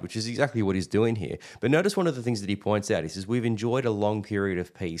side, which is exactly what he's doing here. But notice one of the things that he points out. He says, we've enjoyed a long period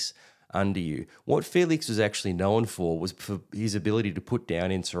of peace under you. What Felix was actually known for was for his ability to put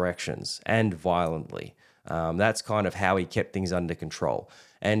down insurrections, and violently. That's kind of how he kept things under control.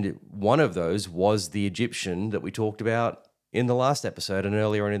 And one of those was the Egyptian that we talked about in the last episode and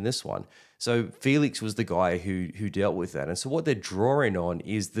earlier on in this one. So Felix was the guy who dealt with that. And so what they're drawing on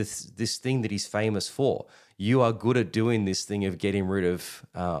is this thing that he's famous for. You are good at doing this thing of getting rid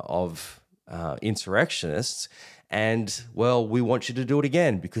of insurrectionists, and, well, we want you to do it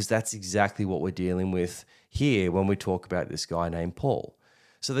again, because that's exactly what we're dealing with here when we talk about this guy named Paul.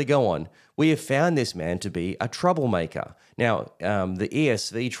 So they go on, we have found this man to be a troublemaker. Now, the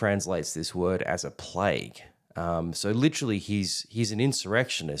ESV translates this word as a plague. So literally he's an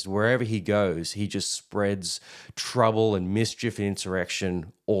insurrectionist. Wherever he goes, he just spreads trouble and mischief and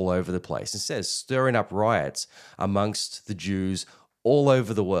insurrection all over the place. It says stirring up riots amongst the Jews all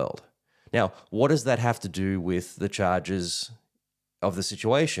over the world. Now, what does that have to do with the charges of the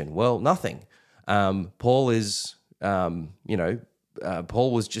situation? Well, nothing. Paul was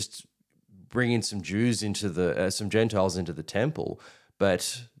just bringing some Jews into some Gentiles into the temple,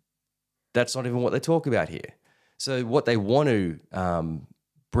 but that's not even what they talk about here. So what they want to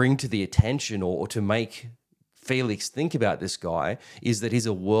bring to the attention or to make Felix think about this guy is that he's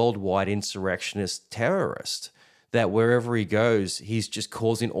a worldwide insurrectionist terrorist, that wherever he goes, he's just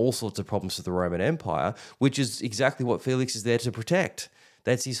causing all sorts of problems for the Roman Empire, which is exactly what Felix is there to protect.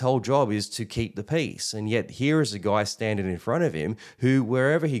 That's his whole job, is to keep the peace. And yet here is a guy standing in front of him who,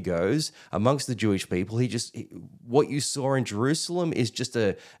 wherever he goes, amongst the Jewish people, what you saw in Jerusalem is just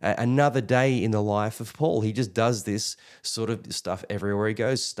another day in the life of Paul. He just does this sort of stuff everywhere he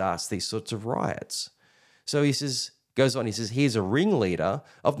goes, starts these sorts of riots. So he says, he's a ringleader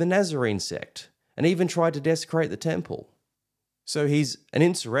of the Nazarene sect, and even tried to desecrate the temple. So he's an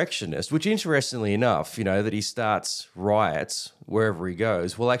insurrectionist, which, interestingly enough, that he starts riots wherever he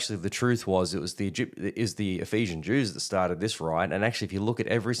goes. Well, actually, the truth was it was the Ephesian Jews that started this riot. And actually, if you look at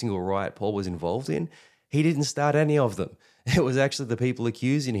every single riot Paul was involved in, He didn't start any of them. It was actually the people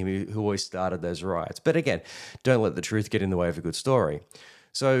accusing him who always started those riots. But again, don't let the truth get in the way of a good story.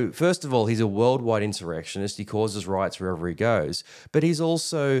 So first of all, he's a worldwide insurrectionist. He causes riots wherever he goes. But he's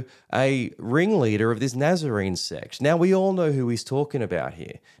also a ringleader of this Nazarene sect. Now, we all know who he's talking about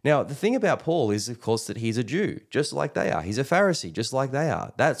here. Now, the thing about Paul is, of course, that he's a Jew, just like they are. He's a Pharisee, just like they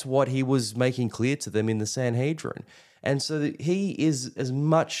are. That's what he was making clear to them in the Sanhedrin. And so that he is as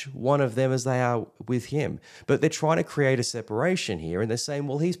much one of them as they are with him. But they're trying to create a separation here. And they're saying,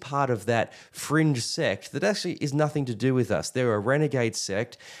 well, he's part of that fringe sect that actually is nothing to do with us. They're a renegade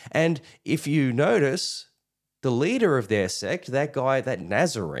sect. And if you notice, the leader of their sect, that guy, that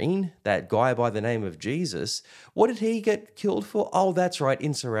Nazarene, that guy by the name of Jesus, what did he get killed for? Oh, that's right,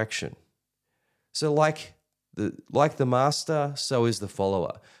 insurrection. So like the master, so is the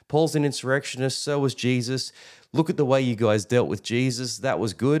follower. Paul's an insurrectionist, so was Jesus. Look at the way you guys dealt with Jesus. That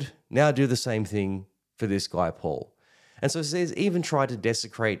was good. Now do the same thing for this guy, Paul. And so it says, even try to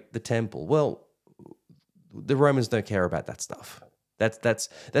desecrate the temple. Well, the Romans don't care about that stuff.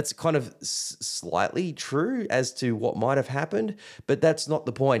 That's kind of slightly true as to what might have happened, but that's not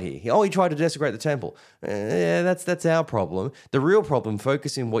the point here. Oh, he tried to desecrate the temple. Yeah, that's our problem. The real problem,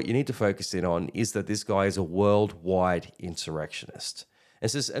 what you need to focus in on, is that this guy is a worldwide insurrectionist.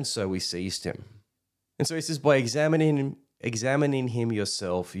 And so we seized him. And so he says, by examining him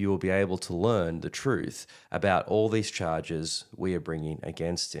yourself, you will be able to learn the truth about all these charges we are bringing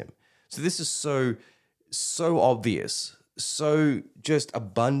against him. So this is so obvious, so just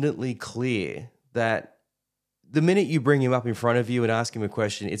abundantly clear that the minute you bring him up in front of you and ask him a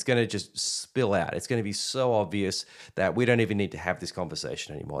question, it's going to just spill out. It's going to be so obvious that we don't even need to have this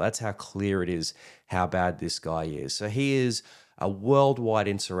conversation anymore. That's how clear it is how bad this guy is. So he is a worldwide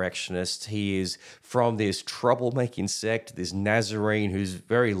insurrectionist. He is from this troublemaking sect, this Nazarene whose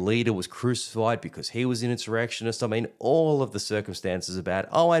very leader was crucified because he was an insurrectionist. I mean, all of the circumstances about,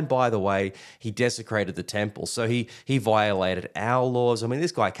 oh, and by the way, he desecrated the temple. So he violated our laws. I mean,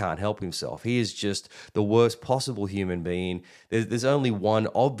 this guy can't help himself. He is just the worst possible human being. There's only one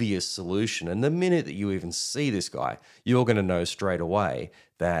obvious solution. And the minute that you even see this guy, you're going to know straight away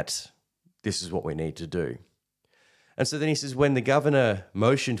that this is what we need to do. And so then he says, when the governor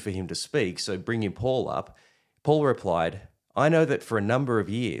motioned for him to speak, so bringing Paul up, Paul replied, I know that for a number of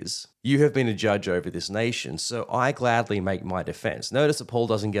years you have been a judge over this nation, so I gladly make my defense. Notice that Paul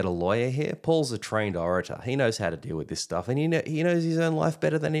doesn't get a lawyer here. Paul's a trained orator. He knows how to deal with this stuff, and he knows his own life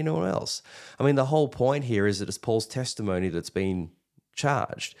better than anyone else. I mean, the whole point here is that it's Paul's testimony that's been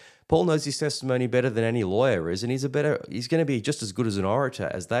charged. Paul knows his testimony better than any lawyer is, and he's going to be just as good as an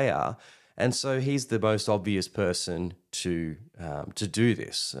orator as they are. And so he's the most obvious person to do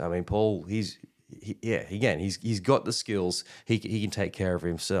this. I mean, Paul, he's got the skills. He can take care of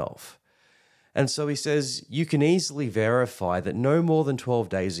himself. And so he says, you can easily verify that no more than 12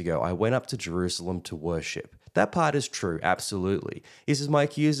 days ago, I went up to Jerusalem to worship. That part is true, absolutely. He says, my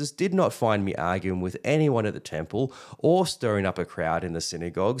accusers did not find me arguing with anyone at the temple or stirring up a crowd in the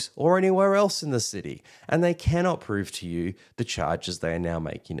synagogues or anywhere else in the city, and they cannot prove to you the charges they are now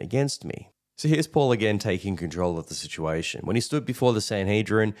making against me. So here's Paul again taking control of the situation. When he stood before the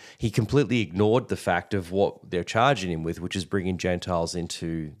Sanhedrin, he completely ignored the fact of what they're charging him with, which is bringing Gentiles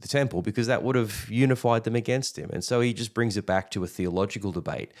into the temple, because that would have unified them against him. And so he just brings it back to a theological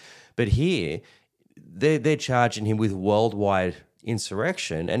debate. But here, they're charging him with worldwide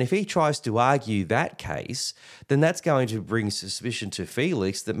insurrection. And if he tries to argue that case, then that's going to bring suspicion to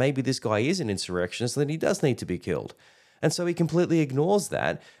Felix that maybe this guy is an insurrectionist and that he does need to be killed. And so he completely ignores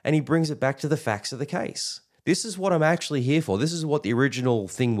that and he brings it back to the facts of the case. This is what I'm actually here for. This is what the original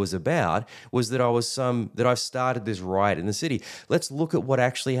thing was about, was that I started this riot in the city. Let's look at what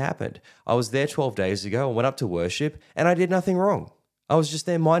actually happened. I was there 12 days ago. I went up to worship and I did nothing wrong. I was just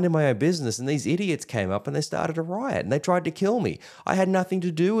there minding my own business, and these idiots came up and they started a riot and they tried to kill me. I had nothing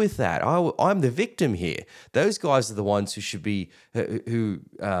to do with that. I'm the victim here. Those guys are the ones who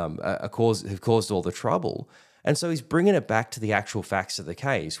have caused all the trouble. And so he's bringing it back to the actual facts of the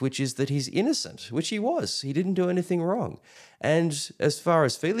case, which is that he's innocent, which he was. He didn't do anything wrong. And as far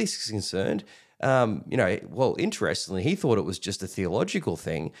as Felix is concerned, interestingly, he thought it was just a theological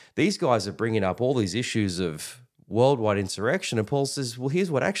thing. These guys are bringing up all these issues of worldwide insurrection, and Paul says, well,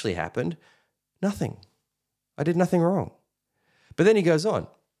 here's what actually happened. Nothing. I did nothing wrong. But then he goes on.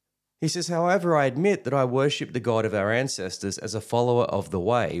 He says, however, I admit that I worship the God of our ancestors as a follower of the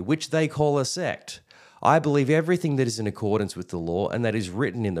way, which they call a sect. I believe everything that is in accordance with the law and that is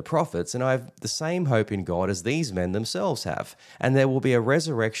written in the prophets, and I have the same hope in God as these men themselves have, and there will be a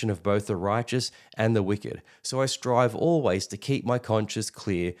resurrection of both the righteous and the wicked. So I strive always to keep my conscience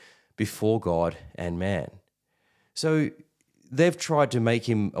clear before God and man. So they've tried to make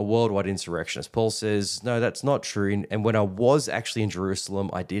him a worldwide insurrectionist. Paul says, no, that's not true. And when I was actually in Jerusalem,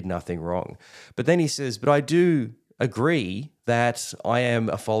 I did nothing wrong. But then he says, but I do agree that I am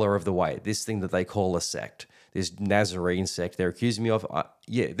a follower of the way, this thing that they call a sect, this Nazarene sect they're accusing me of.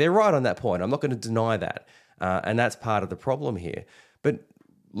 Yeah, they're right on that point. I'm not going to deny that. And that's part of the problem here. But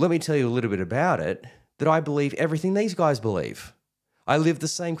let me tell you a little bit about it, that I believe everything these guys believe. I live the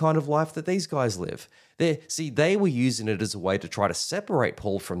same kind of life that these guys live. They were using it as a way to try to separate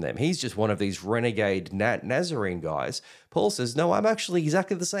Paul from them. He's just one of these renegade Nazarene guys. Paul says, no, I'm actually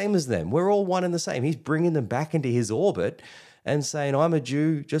exactly the same as them. We're all one and the same. He's bringing them back into his orbit and saying, I'm a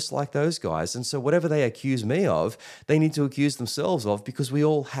Jew just like those guys. And so whatever they accuse me of, they need to accuse themselves of, because we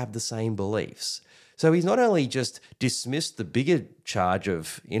all have the same beliefs. So he's not only just dismissed the bigger charge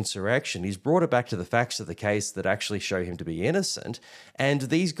of insurrection, he's brought it back to the facts of the case that actually show him to be innocent. And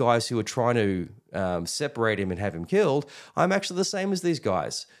these guys who are trying to separate him and have him killed, I'm actually the same as these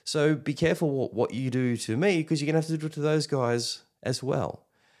guys. So be careful what you do to me, because you're going to have to do it to those guys as well.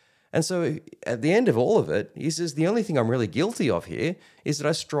 And so at the end of all of it, he says, the only thing I'm really guilty of here is that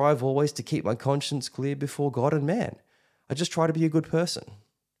I strive always to keep my conscience clear before God and man. I just try to be a good person.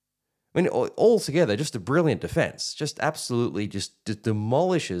 I mean, altogether, just a brilliant defense. Just absolutely just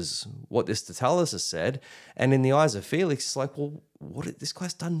demolishes what this Tertullus has said. And in the eyes of Felix, it's like, well, this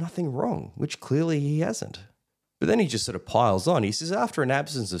guy's done nothing wrong, which clearly he hasn't. But then he just sort of piles on. He says, after an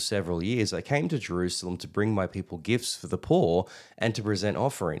absence of several years, I came to Jerusalem to bring my people gifts for the poor and to present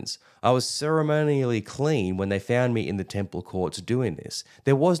offerings. I was ceremonially clean when they found me in the temple courts doing this.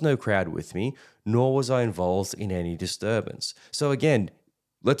 There was no crowd with me, nor was I involved in any disturbance. So again,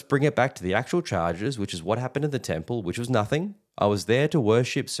 let's bring it back to the actual charges, which is what happened in the temple, which was nothing. I was there to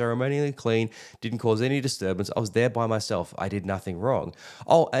worship, ceremonially clean, didn't cause any disturbance. I was there by myself. I did nothing wrong.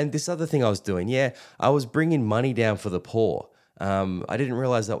 Oh, and this other thing I was doing, I was bringing money down for the poor. I didn't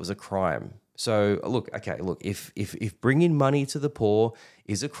realize that was a crime. So look, if bringing money to the poor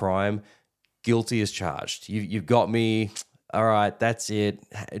is a crime, guilty as charged. You've got me. All right, that's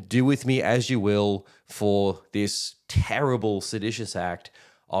it. Do with me as you will for this terrible seditious act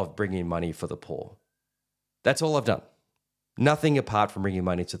of bringing money for the poor. That's all I've done. Nothing apart from bringing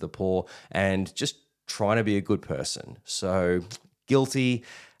money to the poor and just trying to be a good person. So guilty,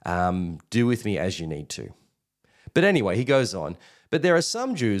 do with me as you need to. But anyway, he goes on. But there are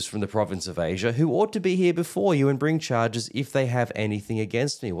some Jews from the province of Asia who ought to be here before you and bring charges if they have anything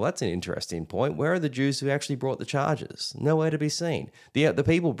against me. Well, that's an interesting point. Where are the Jews who actually brought the charges? Nowhere to be seen. The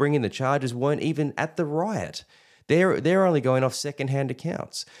people bringing the charges weren't even at the riot. They're only going off secondhand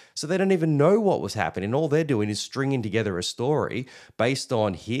accounts. So they don't even know what was happening. All they're doing is stringing together a story based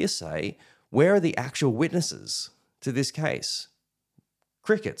on hearsay. Where are the actual witnesses to this case?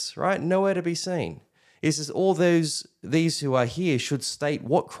 Crickets, right? Nowhere to be seen. He says, these who are here should state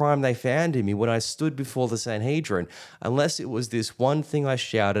what crime they found in me when I stood before the Sanhedrin, unless it was this one thing I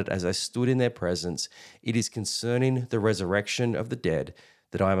shouted as I stood in their presence, it is concerning the resurrection of the dead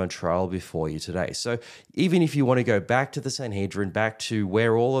that I am on trial before you today. So even if you want to go back to the Sanhedrin, back to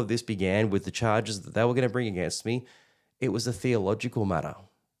where all of this began with the charges that they were going to bring against me, it was a theological matter.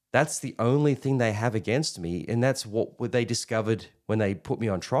 That's the only thing they have against me, and that's what they discovered when they put me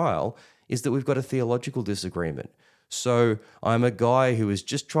on trial, is that we've got a theological disagreement. So I'm a guy who is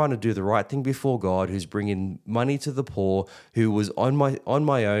just trying to do the right thing before God, who's bringing money to the poor, who was on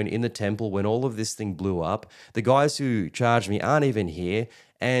my own in the temple when all of this thing blew up. The guys who charged me aren't even here.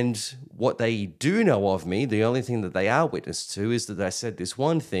 And what they do know of me, the only thing that they are witness to is that I said this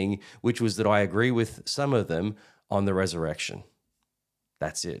one thing, which was that I agree with some of them on the resurrection.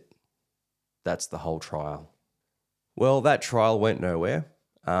 That's it. That's the whole trial. Well, that trial went nowhere.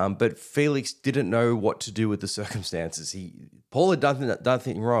 But Felix didn't know what to do with the circumstances. Paul had done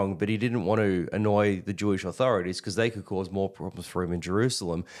nothing wrong, but he didn't want to annoy the Jewish authorities because they could cause more problems for him in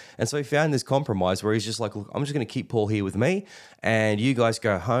Jerusalem. And so he found this compromise where he's just like, look, I'm just going to keep Paul here with me, and you guys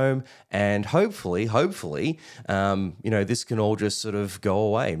go home, and hopefully, this can all just sort of go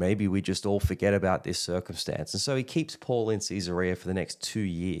away. Maybe we just all forget about this circumstance. And so he keeps Paul in Caesarea for the next 2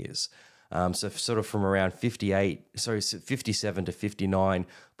 years. So sort of from around 57 to 59,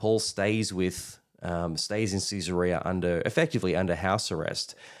 Paul stays in Caesarea effectively under house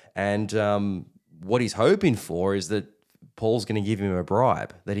arrest. And what he's hoping for is that Paul's going to give him a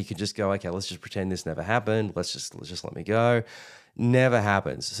bribe, that he could just go, okay, let's just pretend this never happened. Let's just let me go. Never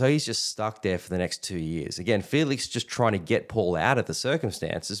happens. So he's just stuck there for the next 2 years. Again, Felix just trying to get Paul out of the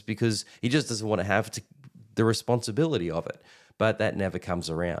circumstances because he just doesn't want to have the responsibility of it. but that never comes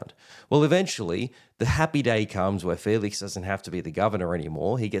around. Well, eventually, the happy day comes where Felix doesn't have to be the governor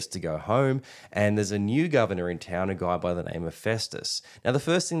anymore. He gets to go home, and there's a new governor in town, a guy by the name of Festus. Now, the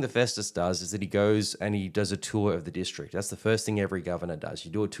first thing that Festus does is that he goes and he does a tour of the district. That's the first thing every governor does.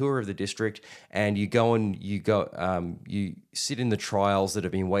 You do a tour of the district, and you sit in the trials that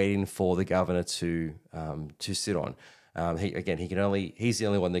have been waiting for the governor to sit on. He's the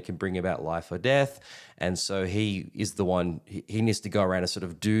only one that can bring about life or death. And so he is the one, he needs to go around and sort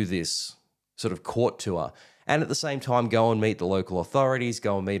of do this sort of court tour. And at the same time, go and meet the local authorities,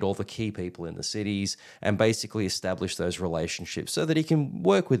 go and meet all the key people in the cities, and basically establish those relationships so that he can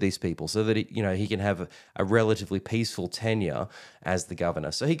work with these people, so that he can have a relatively peaceful tenure as the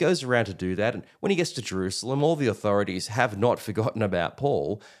governor. So he goes around to do that. And when he gets to Jerusalem, all the authorities have not forgotten about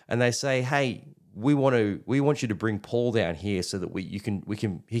Paul, and they say, "Hey, we want you to bring Paul down here so that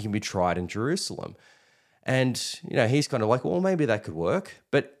he can be tried in Jerusalem." And he's kind of like, well, maybe that could work.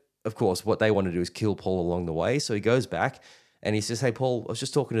 But of course, what they want to do is kill Paul along the way. So he goes back and he says, "Hey, Paul, I was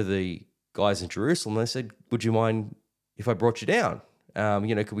just talking to the guys in Jerusalem. And they said, would you mind if I brought you down?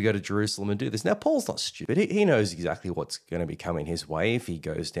 Could we go to Jerusalem and do this?" Now, Paul's not stupid. He knows exactly what's going to be coming his way if he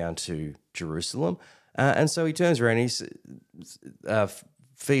goes down to Jerusalem. And so he turns around and he's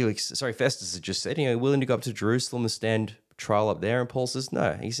Festus had just said, willing to go up to Jerusalem and stand trial up there. And Paul says,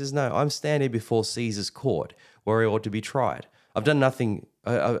 no. He says, no, I'm standing before Caesar's court where I ought to be tried. I've done nothing.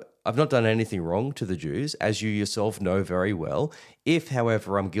 I've not done anything wrong to the Jews, as you yourself know very well. If,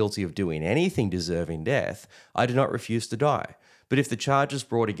 however, I'm guilty of doing anything deserving death, I do not refuse to die. But if the charges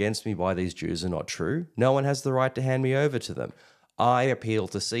brought against me by these Jews are not true, no one has the right to hand me over to them. I appeal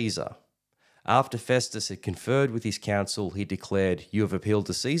to Caesar. After Festus had conferred with his council, he declared, "You have appealed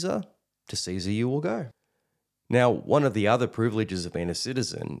to Caesar you will go." Now, one of the other privileges of being a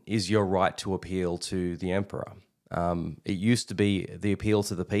citizen is your right to appeal to the emperor. It used to be the appeal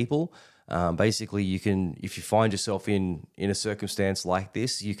to the people. Basically, if you find yourself in a circumstance like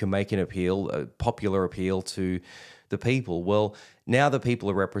this, you can make an appeal, a popular appeal to the people. Well, now the people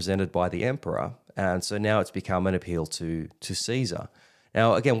are represented by the emperor, and so now it's become an appeal to Caesar.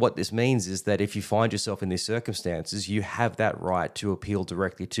 Now, again, what this means is that if you find yourself in these circumstances, you have that right to appeal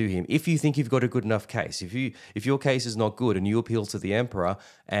directly to him. If you think you've got a good enough case, if your case is not good and you appeal to the emperor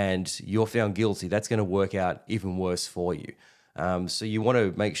and you're found guilty, that's going to work out even worse for you. So you want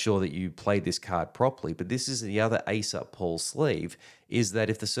to make sure that you play this card properly. But this is the other ace up Paul's sleeve, is that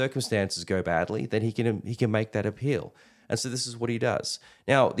if the circumstances go badly, then he can make that appeal. And so this is what he does.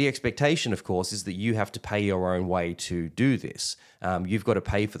 Now, the expectation, of course, is that you have to pay your own way to do this. You've got to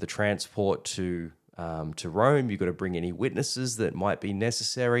pay for the transport to Rome. You've got to bring any witnesses that might be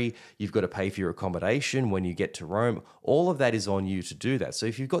necessary. You've got to pay for your accommodation when you get to Rome. All of that is on you to do that. So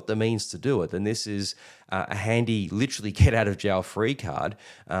if you've got the means to do it, then this is a handy, literally get out of jail free card.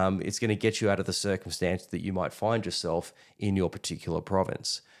 It's going to get you out of the circumstance that you might find yourself in your particular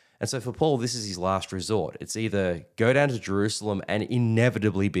province. And so for Paul, this is his last resort. It's either go down to Jerusalem and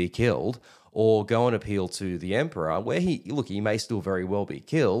inevitably be killed, or go and appeal to the emperor, where he may still very well be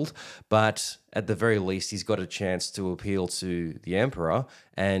killed, but at the very least, he's got a chance to appeal to the emperor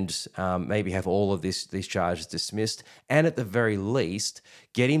and maybe have all of these charges dismissed, and at the very least,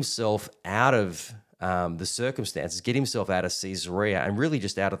 get himself out of the circumstances, get himself out of Caesarea and really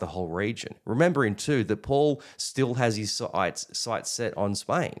just out of the whole region. Remembering too that Paul still has his sights set on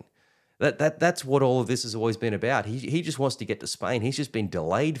Spain. That's what all of this has always been about. He just wants to get to Spain. He's just been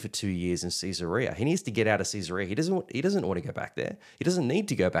delayed for 2 years in Caesarea. He needs to get out of Caesarea. He doesn't want to go back there. He doesn't need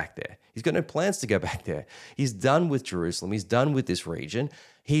to go back there. He's got no plans to go back there. He's done with Jerusalem. He's done with this region.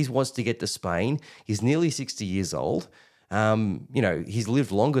 He wants to get to Spain. He's nearly 60 years old. He's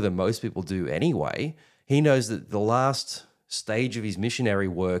lived longer than most people do anyway. He knows that the last stage of his missionary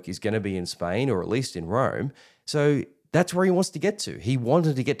work is going to be in Spain, or at least in Rome. So that's where he wants to get to. He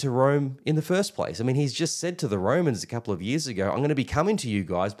wanted to get to Rome in the first place. I mean, he's just said to the Romans a couple of years ago, I'm going to be coming to you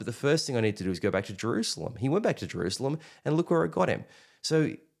guys, but the first thing I need to do is go back to Jerusalem. He went back to Jerusalem, and look where it got him.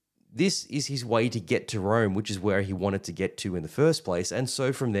 So this is his way to get to Rome, which is where he wanted to get to in the first place. And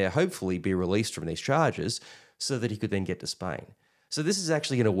so from there, hopefully be released from these charges so that he could then get to Spain. So this is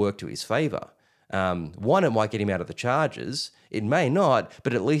actually going to work to his favor. One, it might get him out of the charges. It may not,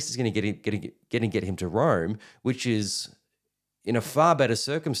 but at least it's going to get him to Rome, which is in a far better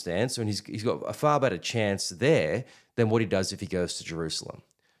circumstance, and he's got a far better chance there than what he does if he goes to Jerusalem.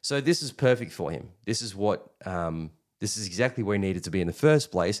 So this is perfect for him. This is exactly where he needed to be in the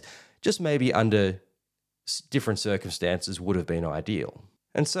first place. Just maybe under different circumstances would have been ideal.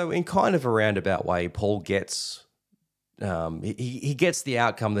 And so, in kind of a roundabout way, Paul gets he gets the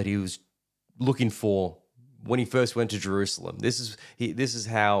outcome that he was looking for when he first went to Jerusalem. This is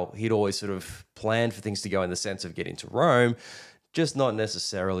how he'd always sort of planned for things to go in the sense of getting to Rome, just not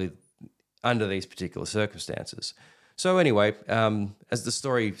necessarily under these particular circumstances. So anyway, as the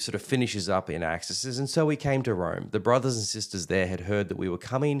story sort of finishes up in Acts, it says, "And so we came to Rome. The brothers and sisters there had heard that we were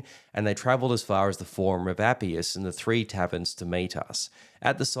coming, and they travelled as far as the Forum of Appius and the 3 taverns to meet us.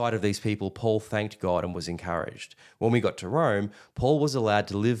 At the sight of these people, Paul thanked God and was encouraged. When we got to Rome, Paul was allowed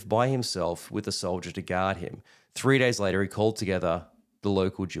to live by himself with a soldier to guard him. 3 days later, he called together the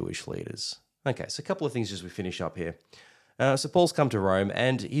local Jewish leaders." Okay, so a couple of things as we finish up here. So Paul's come to Rome,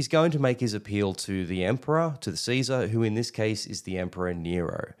 and he's going to make his appeal to the emperor, to the Caesar, who in this case is the Emperor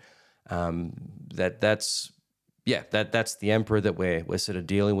Nero. That's the emperor that we're sort of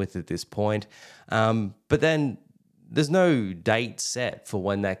dealing with at this point. But then there's no date set for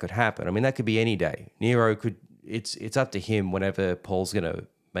when that could happen. I mean, that could be any day. Nero could. It's up to him whenever Paul's going to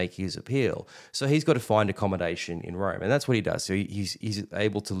make his appeal. So he's got to find accommodation in Rome, and that's what he does. So he's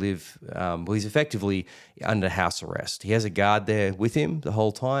able to live, he's effectively under house arrest. He has a guard there with him the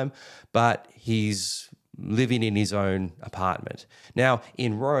whole time, but he's living in his own apartment. Now,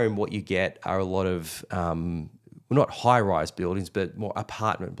 in Rome, what you get are a lot of, not high-rise buildings, but more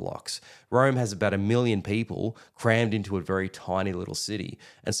apartment blocks. Rome has about 1 million people crammed into a very tiny little city,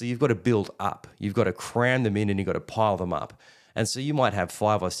 and so you've got to build up. You've got to cram them in, and you've got to pile them up. And so you might have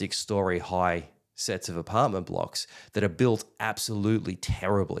 5 or 6 story high sets of apartment blocks that are built absolutely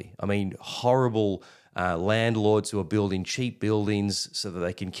terribly. I mean, horrible landlords who are building cheap buildings so that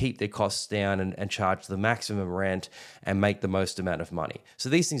they can keep their costs down and charge the maximum rent and make the most amount of money. So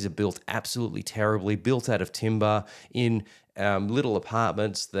these things are built absolutely terribly, built out of timber in little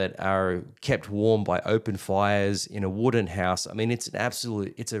apartments that are kept warm by open fires in a wooden house. I mean,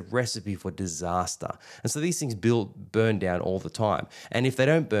 it's a recipe for disaster. And so these things burn down all the time. And if they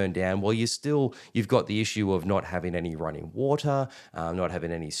don't burn down, well, you've got the issue of not having any running water, not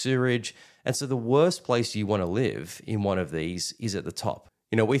having any sewerage. And so the worst place you want to live in one of these is at the top.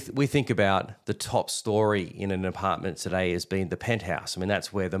 You know, we think about the top story in an apartment today as being the penthouse. I mean, that's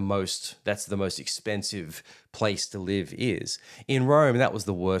the most expensive place to live is. In Rome, that was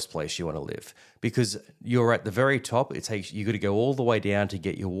the worst place you want to live because you're at the very top. You've got to go all the way down to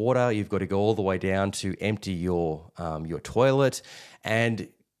get your water. You've got to go all the way down to empty your toilet. And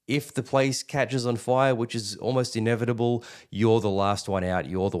if the place catches on fire, which is almost inevitable, you're the last one out.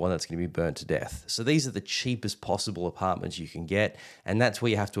 You're the one that's going to be burnt to death. So these are the cheapest possible apartments you can get. And that's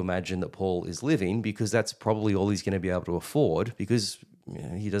where you have to imagine that Paul is living because that's probably all he's going to be able to afford because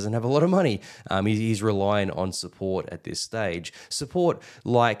he doesn't have a lot of money. He's relying on support at this stage. Support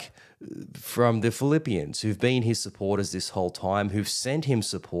like from the Philippians, who've been his supporters this whole time, who've sent him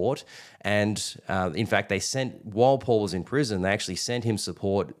support. And in fact, while Paul was in prison, they actually sent him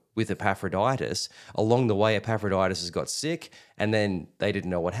support with Epaphroditus. Along the way, Epaphroditus has got sick, and then they didn't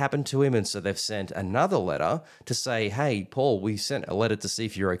know what happened to him, and so they've sent another letter to say, "Hey, Paul, we sent a letter to see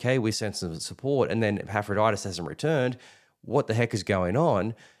if you're okay. We sent some support," and then Epaphroditus hasn't returned. What the heck is going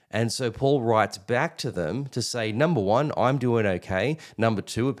on? And so Paul writes back to them to say, number 1, I'm doing okay. Number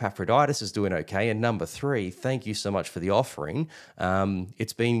 2, Epaphroditus is doing okay. And number 3, thank you so much for the offering.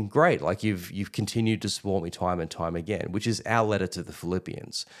 It's been great. Like you've continued to support me time and time again, which is our letter to the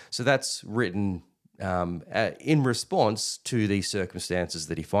Philippians. So that's written in response to these circumstances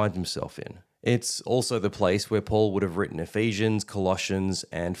that he finds himself in. It's also the place where Paul would have written Ephesians, Colossians,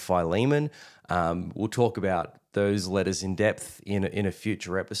 and Philemon. We'll talk about those letters in depth in a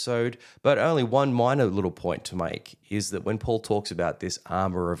future episode, but only one minor little point to make is that when Paul talks about this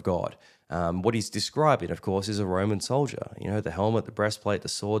armor of God, what he's describing, of course, is a Roman soldier. You know, the helmet, the breastplate, the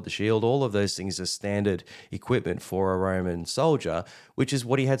sword, the shield, all of those things are standard equipment for a Roman soldier, which is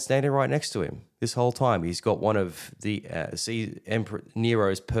what he had standing right next to him this whole time. He's got one of the Emperor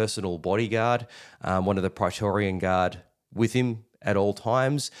Nero's personal bodyguard, one of the Praetorian Guard with him at all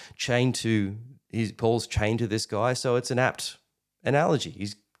times, Paul's chained to this guy, so it's an apt analogy.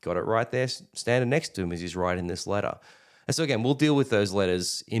 He's got it right there standing next to him as he's writing this letter. And so again, we'll deal with those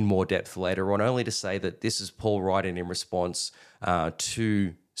letters in more depth later on, only to say that this is Paul writing in response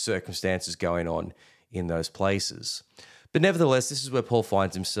to circumstances going on in those places. But nevertheless, this is where Paul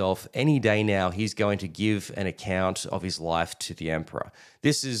finds himself. Any day now, he's going to give an account of his life to the emperor.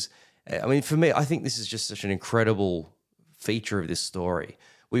 For me, I think this is just such an incredible feature of this story.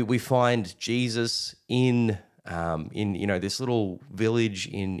 We find Jesus in this little village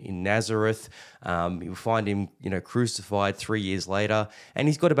in Nazareth. You find him crucified 3 years later, and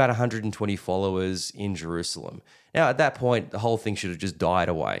he's got about 120 followers in Jerusalem. Now at that point, the whole thing should have just died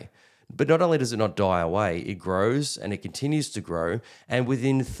away. But not only does it not die away, it grows and it continues to grow. And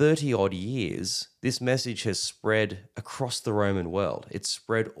within 30 odd years, this message has spread across the Roman world. It's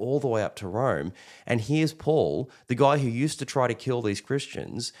spread all the way up to Rome. And here's Paul, the guy who used to try to kill these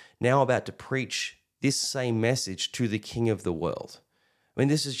Christians, now about to preach this same message to the king of the world. I mean,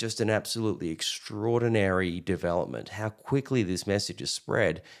 this is just an absolutely extraordinary development, how quickly this message is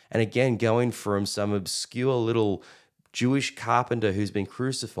spread. And again, going from some obscure little Jewish carpenter who's been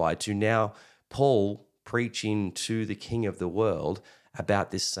crucified to now Paul preaching to the king of the world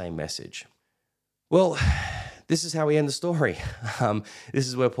about this same message. Well, this is how we end the story. This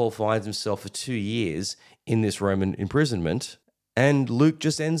is where Paul finds himself for 2 years in this Roman imprisonment, and Luke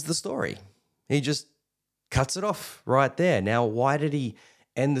just ends the story. He just cuts it off right there. Now, why did he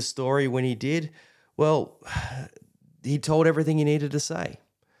end the story when he did? Well, he told everything he needed to say.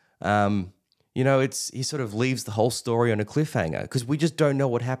 He sort of leaves the whole story on a cliffhanger because we just don't know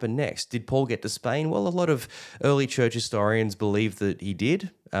what happened next. Did Paul get to Spain? Well, a lot of early church historians believe that he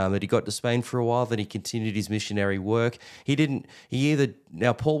did, that he got to Spain for a while, that he continued his missionary work.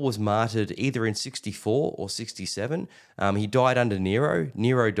 Now Paul was martyred either in 64 or 67. He died under Nero.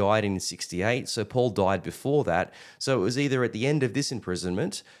 Nero died in 68, so Paul died before that. So it was either at the end of this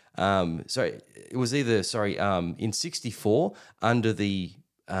imprisonment, in 64 under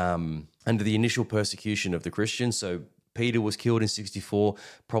the initial persecution of the Christians. So Peter was killed in 64.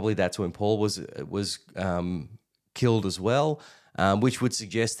 Probably that's when Paul was killed as well, which would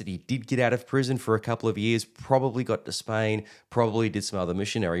suggest that he did get out of prison for a couple of years, probably got to Spain, probably did some other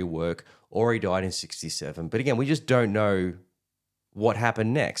missionary work, or he died in 67. But again, we just don't know what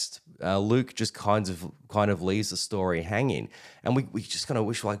happened next. Luke just kind of leaves the story hanging, and we just kind of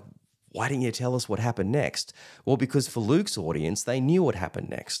wish, like, why didn't you tell us what happened next? Well, because for Luke's audience, they knew what happened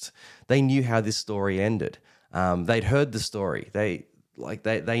next. They knew how this story ended. They'd heard the story. They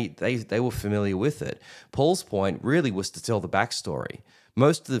were familiar with it. Paul's point really was to tell the backstory.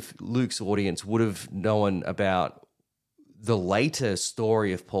 Most of Luke's audience would have known about the later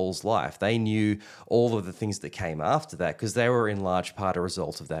story of Paul's life. They knew all of the things that came after that because they were in large part a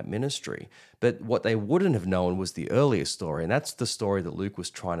result of that ministry. But what they wouldn't have known was the earlier story, and that's the story that Luke was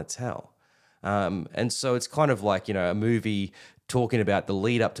trying to tell. And so it's kind of like, a movie talking about the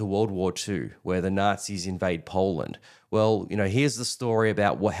lead up to World War II, where the Nazis invade Poland. Well, here's the story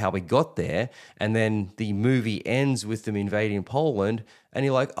about how we got there, and then the movie ends with them invading Poland, and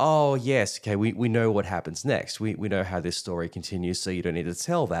you're like, oh, yes, okay, we know what happens next. We know how this story continues, so you don't need to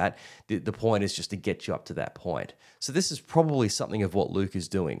tell that. The point is just to get you up to that point. So this is probably something of what Luke is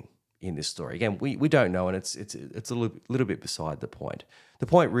doing in this story. Again, we don't know, and it's a little bit beside the point. The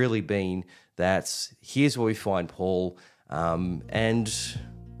point really being that here's where we find Paul, and,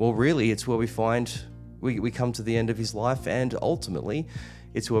 well, really, it's where we find we come to the end of his life, and ultimately,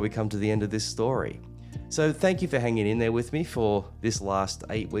 it's where we come to the end of this story. So thank you for hanging in there with me for this last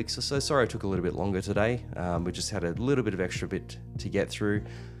 8 weeks or so. Sorry I took a little bit longer today. We just had a little bit of extra bit to get through.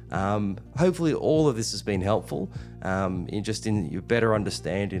 Hopefully all of this has been helpful in your better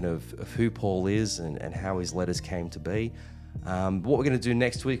understanding of who Paul is and how his letters came to be. What we're going to do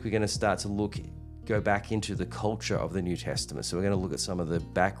next week, we're going to start to go back into the culture of the New Testament. So we're going to look at some of the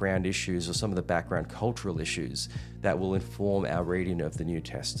background issues or some of the background cultural issues that will inform our reading of the New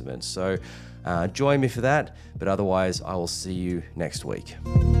Testament. So join me for that, but otherwise I will see you next week.